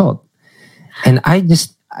 not the result. And I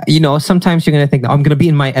just, sometimes you're going to think, I'm going to be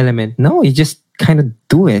in my element. No, you just kind of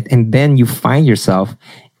do it. And then you find yourself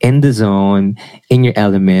in the zone, in your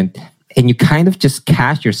element, and you kind of just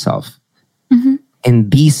catch yourself in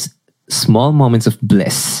these small moments of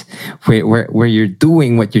bliss where you're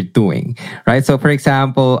doing what you're doing, right? So for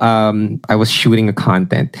example, I was shooting a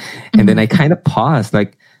content and then I kind of paused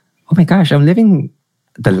like, oh my gosh, I'm living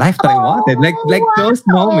the life that I wanted, like those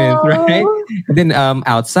moments, right? And then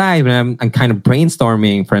outside when I'm kind of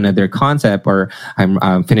brainstorming for another concept or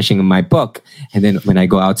I'm finishing my book, and then when I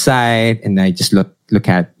go outside and I just look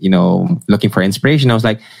at looking for inspiration, I was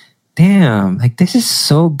like, damn, like this is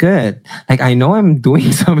so good. Like I know I'm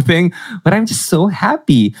doing something, but I'm just so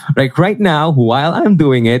happy. Like right now, while I'm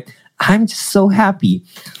doing it, I'm just so happy,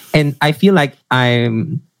 and I feel like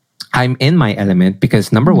I'm in my element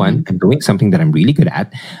because number one, I'm doing something that I'm really good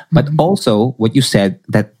at, but also what you said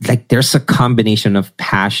that like there's a combination of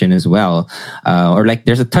passion as well, or like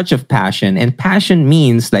there's a touch of passion, and passion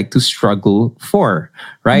means like to struggle for,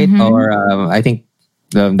 right? Or I think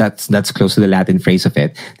that's close to the Latin phrase of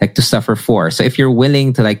it, like to suffer for. So if you're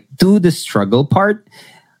willing to like do the struggle part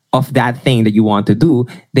of that thing that you want to do,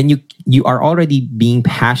 then you are already being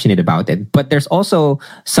passionate about it. But there's also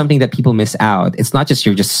something that people miss out. It's not just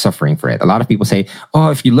you're just suffering for it. A lot of people say,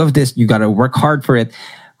 oh, if you love this, you got to work hard for it.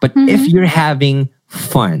 But if you're having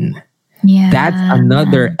fun, that's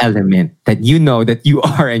another element that you know that you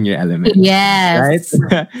are in your element. Yes.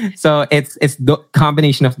 Right? So it's the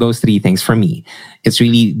combination of those three things for me. It's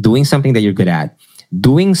really doing something that you're good at,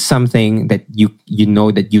 doing something that you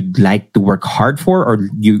know that you'd like to work hard for, or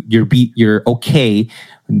you're okay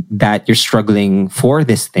that you're struggling for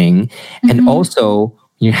this thing, and also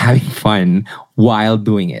you're having fun while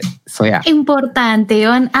doing it. So yeah. Importante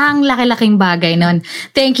yun. Ang laki-laking bagay nun.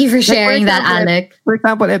 Thank you for sharing that, Alec. For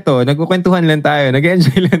example, ito, nagkukwentuhan lang tayo,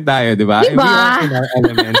 nag-enjoy lang tayo, di ba? Diba? In our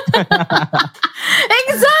element.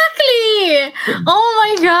 Exactly! Oh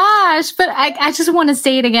my gosh. But I just want to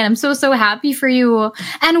say it again. I'm so happy for you.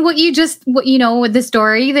 And what you know, with the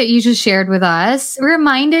story that you just shared with us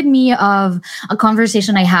reminded me of a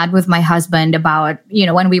conversation I had with my husband about, you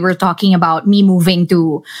know, when we were talking about me moving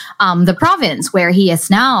to the province where he is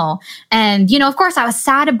now. And, you know, of course, I was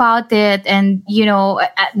sad about it. And, you know,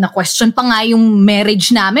 na-question pa nga yung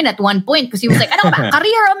marriage namin at one point because he was like, ano ba,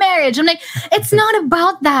 career or marriage? I'm like, it's not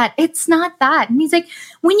about that. It's not that. And he's like,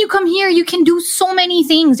 when you come here, you can do so many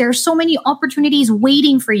things. There are so many opportunities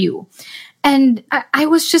waiting for you. And I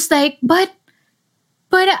was just like, but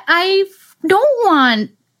I don't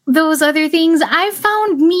want those other things. I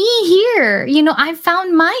found me here. You know, I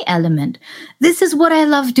found my element. This is what I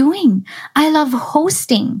love doing. I love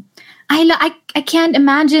hosting. I can't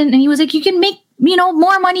imagine. And he was like, you can make, you know,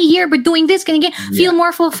 more money here, but doing this can you feel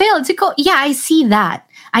more fulfilled. So yeah, I see that.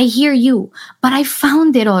 I hear you, but I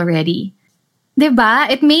found it already. Diba?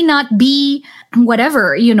 It may not be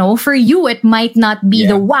whatever, you know, for you, it might not be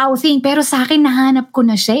the wow thing, pero sa akin, nahanap ko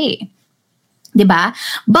na siya eh. Diba?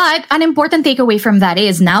 But an important takeaway from that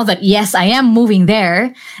is now that, yes, I am moving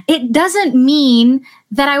there, it doesn't mean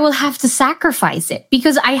that I will have to sacrifice it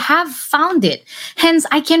because I have found it. Hence,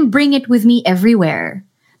 I can bring it with me everywhere.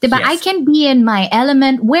 Diba? Yes. I can be in my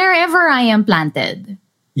element wherever I am planted.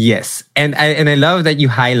 Yes. And I love that you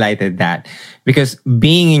highlighted that because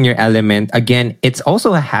being in your element, again, it's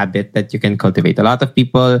also a habit that you can cultivate. A lot of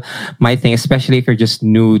people might think, especially if you're just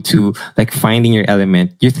new to like finding your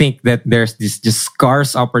element, you think that there's this just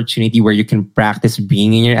scarce opportunity where you can practice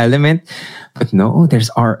being in your element. But no, there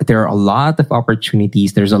are a lot of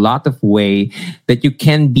opportunities. There's a lot of way that you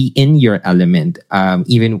can be in your element,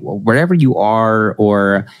 even wherever you are,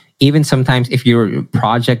 or even sometimes if your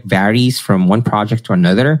project varies from one project to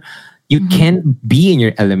another, you can be in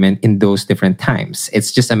your element in those different times.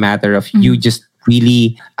 It's just a matter of you just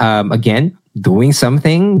really, again, doing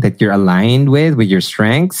something that you're aligned with your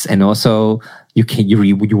strengths, and also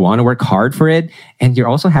you want to work hard for it, and you're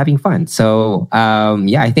also having fun. So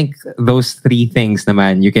I think those three things,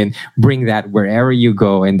 naman, you can bring that wherever you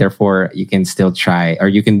go, and therefore you can still try, or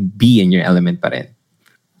you can be in your element pa rin.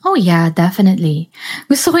 Oh yeah, definitely.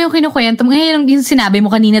 Gusto ko yung kinukwento mo. Ngayon yung sinabi mo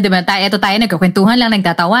kanina, diba? Ito tayo, nagkakwentuhan lang,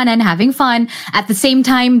 nagtatawanan, having fun. At the same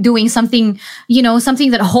time, doing something, you know, something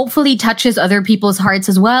that hopefully touches other people's hearts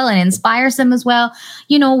as well and inspires them as well.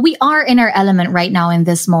 You know, we are in our element right now in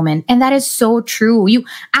this moment. And that is so true. You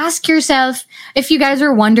ask yourself, if you guys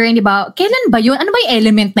are wondering about, kailan ba yun? Ano ba yung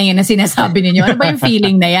element na yun na sinasabi ninyo? Ano ba yung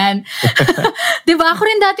feeling na yan? Diba? Ako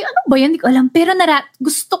rin dati, ano ba yan? Hindi ko alam. Pero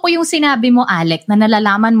gusto ko yung sinabi mo, Alec, na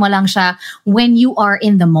nalalaman mo lang siya when you are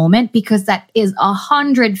in the moment, because that is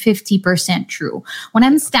 150% true. When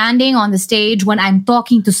I'm standing on the stage, when I'm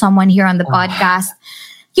talking to someone here on the podcast,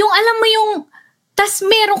 yung alam mo yung, tas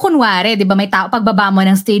merong kunwari, di ba, may tao pagbaba mo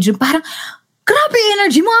ng stage, yung parang, grabe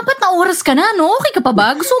energy mo, 4 na oras ka na, no? Okay ka pa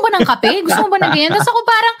ba? Gusto mo ba ng kape? Gusto mo ba ng ganyan? Tas ako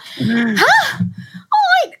parang, ha?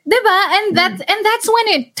 Oh, diba? And that's when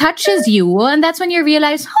it touches you, and that's when you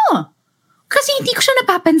realize, kasi hindi ko siya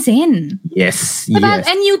napapansin. Yes, yes.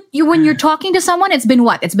 And you when you're talking to someone, it's been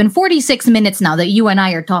what? It's been 46 minutes now that you and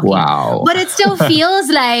I are talking. Wow. But it still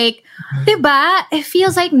feels like, diba? It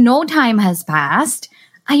feels like no time has passed.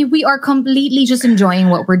 We are completely just enjoying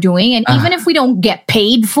what we're doing. And even if we don't get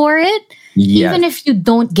paid for it, even if you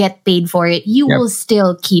don't get paid for it, you will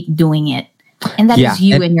still keep doing it. And that is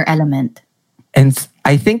you in your element. And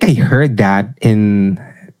I think I heard that in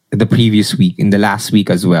the previous week, in the last week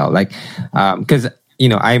as well. Like, because, you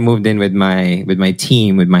know, I moved in with my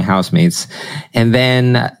team, with my housemates. And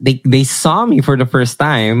then they saw me for the first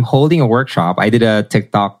time holding a workshop. I did a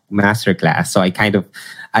TikTok masterclass. So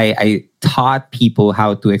I taught people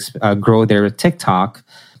how to grow their TikTok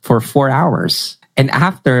for 4 hours. And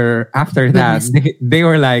after that, they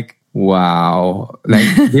were like, wow.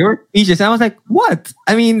 Like, they were speechless. I was like, what?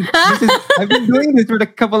 I mean, I've been doing this for a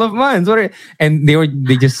couple of months. And they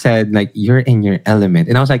just said, like, you're in your element.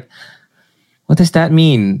 And I was like, what does that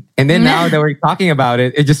mean? And then now that we're talking about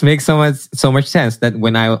it, it just makes so much sense that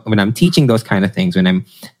when I'm teaching those kind of things, when I'm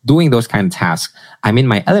doing those kind of tasks, I'm in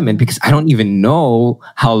my element because I don't even know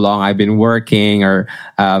how long I've been working, or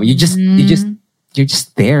you're just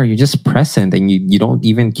there, you're just present, and you don't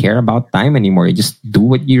even care about time anymore. You just do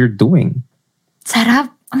what you're doing.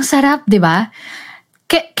 Sarap. Ang sarap, di ba?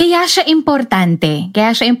 Kaya siya importante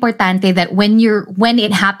that when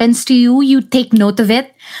it happens to you, you take note of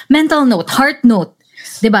it. Mental note, heart note,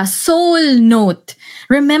 di ba? Soul note.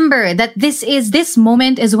 Remember that this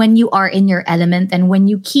moment is when you are in your element, and when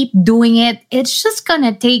you keep doing it, it's just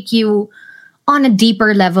gonna take you on a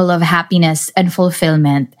deeper level of happiness and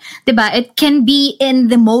fulfillment, diba? It can be in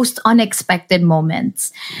the most unexpected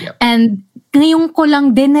moments. Yep. And ngayon ko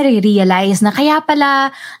lang din nare-realize na kaya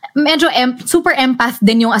pala medyo super empath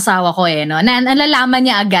din yung asawa ko no? Na nalalaman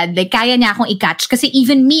niya agad, like kaya niya akong i-catch kasi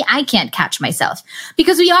even me, I can't catch myself.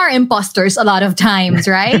 Because we are imposters a lot of times,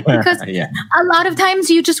 right? Because a lot of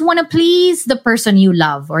times you just want to please the person you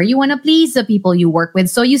love or you want to please the people you work with.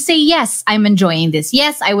 So you say, yes, I'm enjoying this.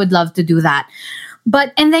 Yes, I would love to do that.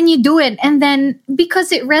 And then you do it. And then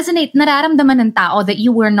because it resonates, nararamdaman ng tao that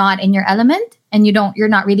you were not in your element and you're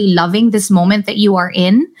not really loving this moment that you are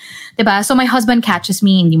in. Diba? So my husband catches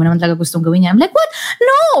me, hindi mo naman talaga gustong gawin niya. I'm like, what?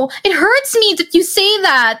 No, it hurts me that you say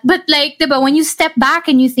that. But like, diba, when you step back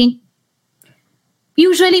and you think,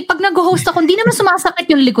 usually, pag nag-host ako, hindi naman sumasakit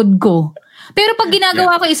yung likod ko. Pero pag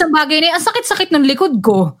ginagawa ko isang bagay na, ang sakit-sakit ng likod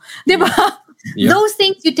ko. Diba? Yeah. Those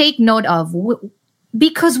things you take note of.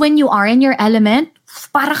 Because when you are in your element,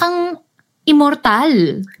 para kang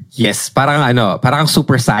immortal. Yes, parang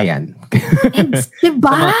Super Saiyan.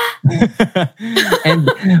 Diba? And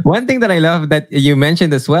one thing that I love that you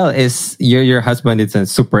mentioned as well is your husband is a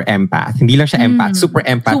super empath. Hindi lang siya empath, super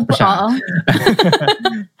empath pa siya.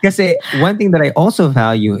 Kasi one thing that I also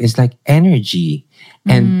value is like energy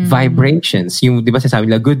and vibrations. Yung, di ba sasabi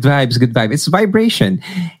nila, good vibes. It's vibration.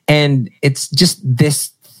 And it's just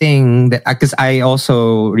this thing that, because I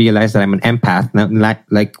also realize that I'm an empath.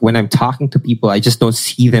 Like when I'm talking to people, I just don't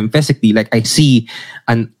see them physically. Like I see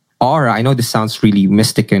an aura. I know this sounds really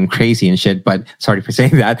mystic and crazy and shit, but sorry for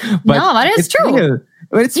saying that. But no, but it's true. Real.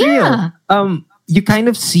 But it's real. You kind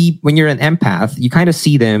of see, when you're an empath, you kind of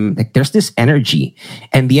see them, like there's this energy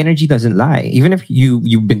and the energy doesn't lie. Even if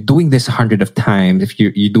you've been doing this 100 of times, if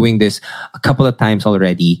you're doing this a couple of times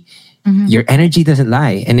already, your energy doesn't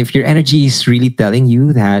lie. And if your energy is really telling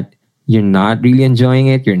you that you're not really enjoying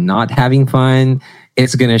it, you're not having fun,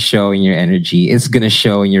 it's going to show in your energy. It's going to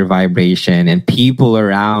show in your vibration, and people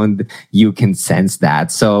around you can sense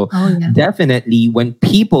that. So definitely when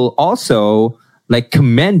people also like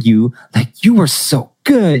commend you, like you were so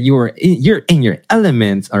good, you're in your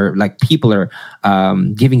elements, or like people are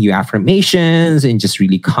giving you affirmations and just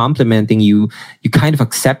really complimenting you, you kind of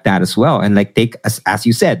accept that as well, and like take, as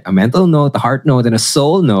you said, a mental note, a heart note, and a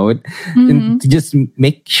soul note, and to just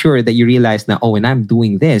make sure that you realize now, when I'm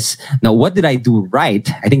doing this, now what did I do right?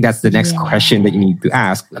 I think that's the next question that you need to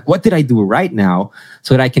ask. Like, what did I do right now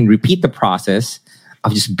so that I can repeat the process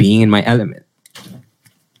of just being in my element?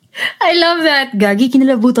 I love that. Gagi,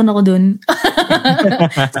 kinalabutan ako dun.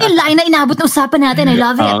 Yung line na inabot na usapan natin, I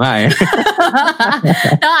love it.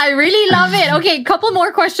 No, I really love it. Okay, couple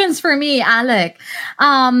more questions for me, Alec.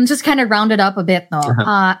 Just kind of round it up a bit, no?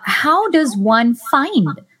 How does one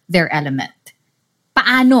find their element?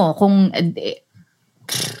 Paano kung...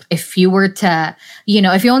 If you were to,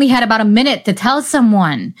 if you only had about a minute to tell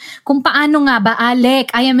someone, kung paano nga ba,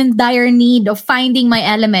 Alec, I am in dire need of finding my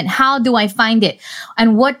element. How do I find it?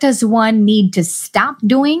 And what does one need to stop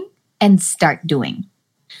doing and start doing?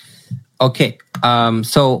 Okay.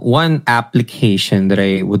 So one application that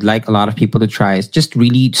I would like a lot of people to try is just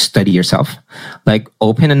really study yourself. Like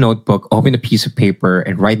open a notebook, open a piece of paper,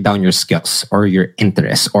 and write down your skills or your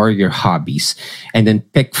interests or your hobbies. And then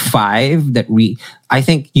pick 5 that I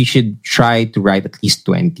think you should try to write at least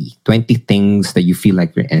 20 things that you feel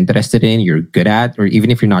like you're interested in, you're good at, or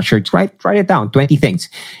even if you're not sure, write it down, 20 things.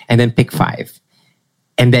 And then pick 5.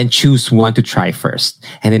 And then choose one to try first.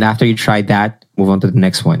 And then after you try that, move on to the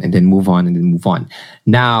next one, and then move on, and then move on.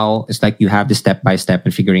 Now, it's like you have the step-by-step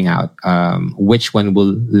and figuring out which one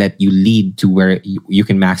will let you lead to where you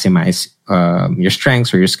can maximize your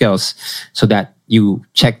strengths or your skills, so that you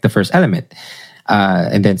check the first element.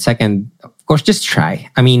 And then second, of course, just try.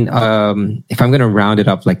 I mean, if I'm going to round it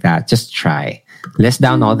up like that, just try. List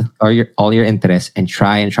down all your interests and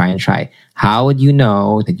try. How would you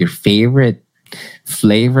know that your favorite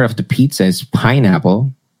flavor of the pizza is pineapple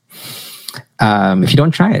if you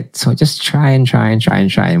don't try it? So just try. And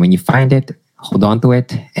when you find it, hold on to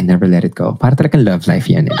it and never let it go. Para talagang love life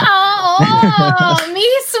yan.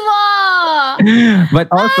 Mismo! But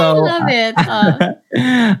also, I love it.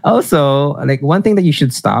 Also, like one thing that you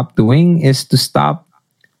should stop doing is to stop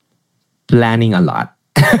planning a lot.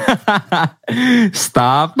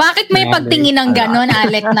 Stop. Bakit may pagtingin ng ganon,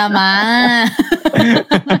 Alec naman?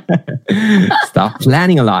 Stop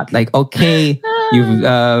planning a lot. Like, okay,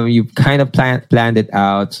 you've kind of planned it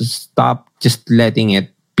out. So stop just letting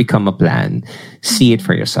it become a plan. See it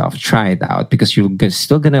for yourself. Try it out, because you're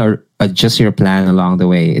still gonna adjust your plan along the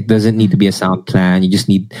way. It doesn't need to be a sound plan. You just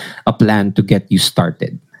need a plan to get you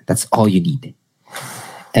started. That's all you need.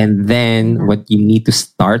 And then what you need to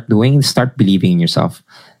start doing is start believing in yourself.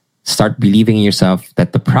 Start believing in yourself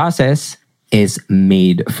that the process is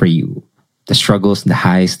made for you. The struggles, the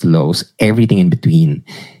highs, the lows, everything in between.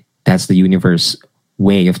 That's the universe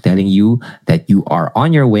way of telling you that you are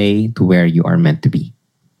on your way to where you are meant to be.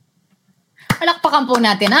 Palakpakan po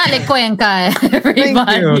natin, Alec Cuenca,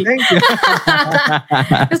 everybody. Thank you.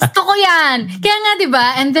 Gusto ko yan. Kaya nga, di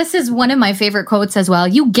ba? And this is one of my favorite quotes as well.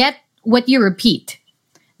 You get what you repeat.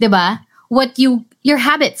 Di ba? Your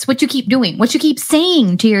habits, what you keep doing, what you keep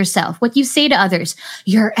saying to yourself, what you say to others,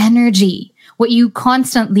 your energy. What you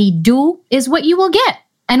constantly do is what you will get.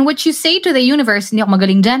 And what you say to the universe, hindi ako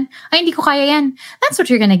magaling dyan, ay hindi ko kaya yan. That's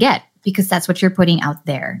what you're gonna get because that's what you're putting out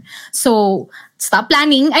there. So stop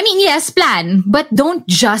planning. I mean, yes, plan, but don't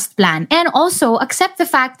just plan. And also accept the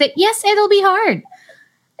fact that yes, it'll be hard.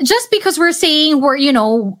 Just because we're saying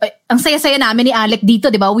ang saya-saya namin ni Alec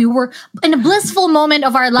dito, di ba? We were in a blissful moment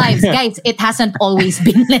of our lives. Guys, it hasn't always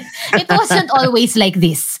been, it wasn't always like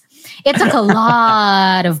this. It took a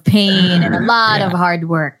lot of pain and a lot of hard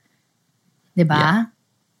work. Di ba? Yeah.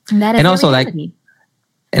 And that is and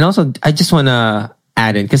also, I just want to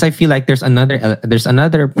add in, because I feel like there's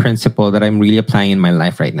another principle that I'm really applying in my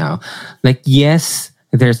life right now. Like, yes,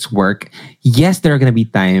 there's work. Yes, there are going to be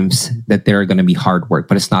times that there are going to be hard work,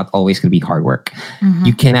 but it's not always going to be hard work. Mm-hmm.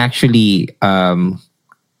 You can actually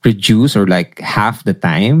reduce or like half the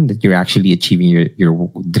time that you're actually achieving your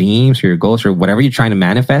dreams or your goals or whatever you're trying to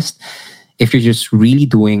manifest if you're just really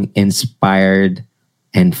doing inspired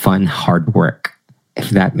and fun hard work, if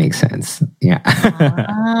that makes sense. Yeah.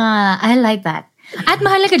 I like that. At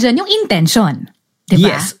mahalaga dyan yung intention. Diba?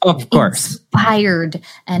 Yes, of course. Inspired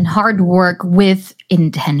and hard work with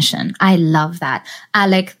intention. I love that.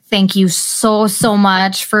 Alec, thank you so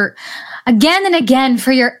much for again and again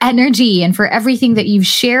for your energy and for everything that you've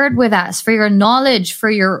shared with us, for your knowledge, for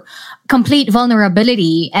your complete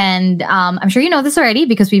vulnerability. And I'm sure you know this already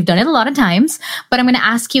because we've done it a lot of times, but I'm going to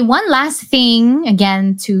ask you one last thing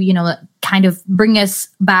again to, kind of bring us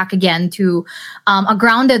back again to a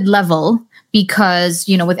grounded level. Because,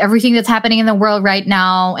 with everything that's happening in the world right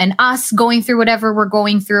now and us going through whatever we're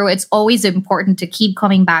going through, it's always important to keep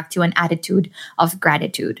coming back to an attitude of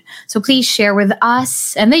gratitude. So please share with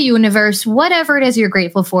us and the universe whatever it is you're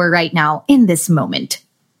grateful for right now in this moment.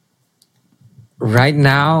 Right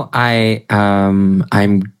now,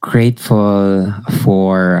 I'm grateful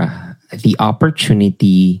for the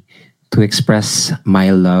opportunity to express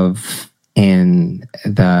my love and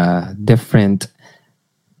the different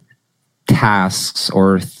tasks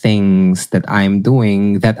or things that I'm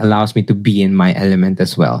doing that allows me to be in my element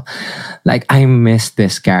as well. Like, I miss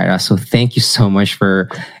this, Cara. So thank you so much for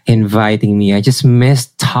inviting me. I just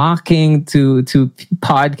miss talking to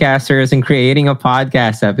podcasters and creating a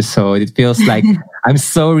podcast episode. It feels like I'm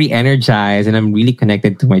so re-energized and I'm really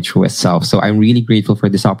connected to my truest self. So I'm really grateful for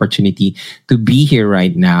this opportunity to be here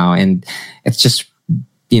right now. And it's just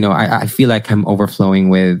I feel like I'm overflowing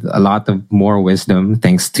with a lot of more wisdom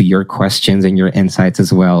thanks to your questions and your insights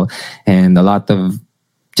as well. And a lot of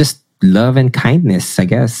just love and kindness, I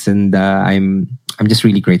guess. And I'm just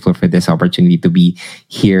really grateful for this opportunity to be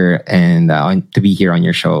here and to be here on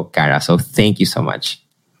your show, Cara. So thank you so much.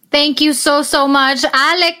 Thank you so much.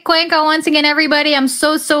 Alec Cuenca, once again, everybody. I'm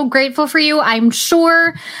so grateful for you. I'm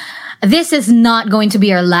sure this is not going to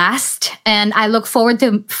be our last, and I look forward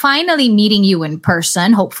to finally meeting you in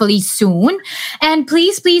person, hopefully soon. And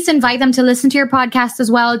please invite them to listen to your podcast as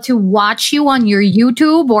well, to watch you on your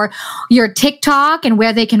YouTube or your TikTok, and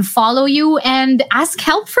where they can follow you and ask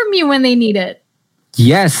help from you when they need it.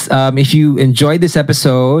 Yes. If you enjoyed this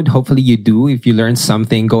episode, hopefully you do. If you learned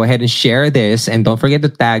something, go ahead and share this. And don't forget to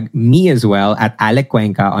tag me as well at Alec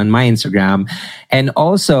Cuenca on my Instagram. And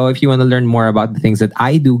also, if you want to learn more about the things that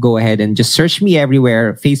I do, go ahead and just search me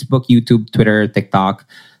everywhere. Facebook, YouTube, Twitter, TikTok.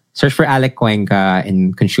 Search for Alec Cuenca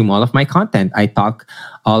and consume all of my content. I talk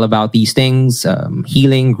all about these things,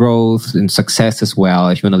 healing, growth, and success as well.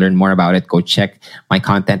 If you want to learn more about it, go check my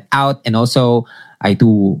content out. And also,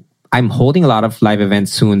 I'm holding a lot of live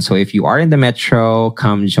events soon. So if you are in the metro,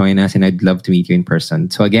 come join us and I'd love to meet you in person.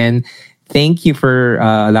 So again, thank you for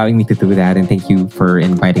allowing me to do that. And thank you for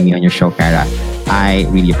inviting me on your show, Cara. I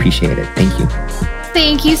really appreciate it. Thank you.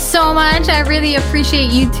 Thank you so much. I really appreciate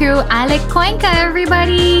you too. Alec Cuenca,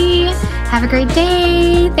 everybody. Have a great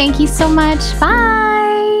day. Thank you so much.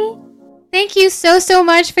 Bye. Thank you so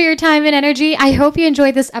much for your time and energy. I hope you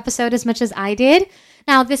enjoyed this episode as much as I did.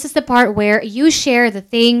 Now, this is the part where you share the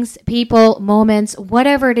things, people, moments,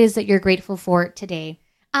 whatever it is that you're grateful for today.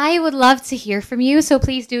 I would love to hear from you. So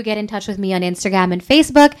please do get in touch with me on Instagram and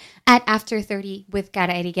Facebook at After 30 with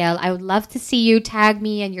Cara Erigel. I would love to see you. Tag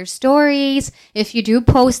me in your stories if you do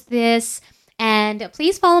post this. And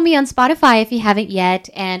please follow me on Spotify if you haven't yet.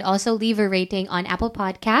 And also leave a rating on Apple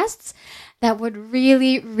Podcasts. That would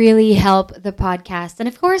really, really help the podcast. And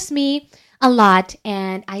of course, me a lot.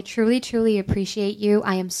 And I truly, truly appreciate you.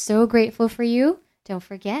 I am so grateful for you. Don't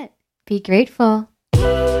forget, be grateful.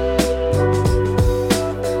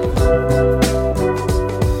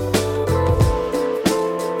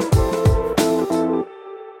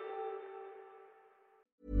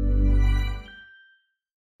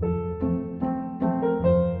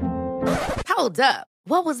 Hold up.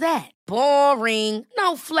 What was that? Boring.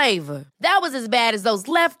 No flavor. That was as bad as those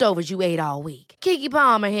leftovers you ate all week. Keke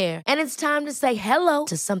Palmer here. And it's time to say hello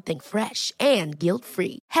to something fresh and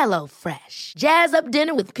guilt-free. Hello Fresh. Jazz up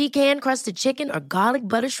dinner with pecan-crusted chicken or garlic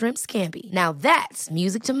butter shrimp scampi. Now that's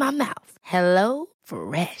music to my mouth. Hello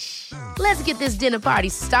Fresh. Let's get this dinner party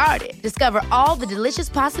started. Discover all the delicious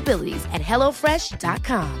possibilities at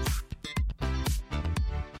HelloFresh.com.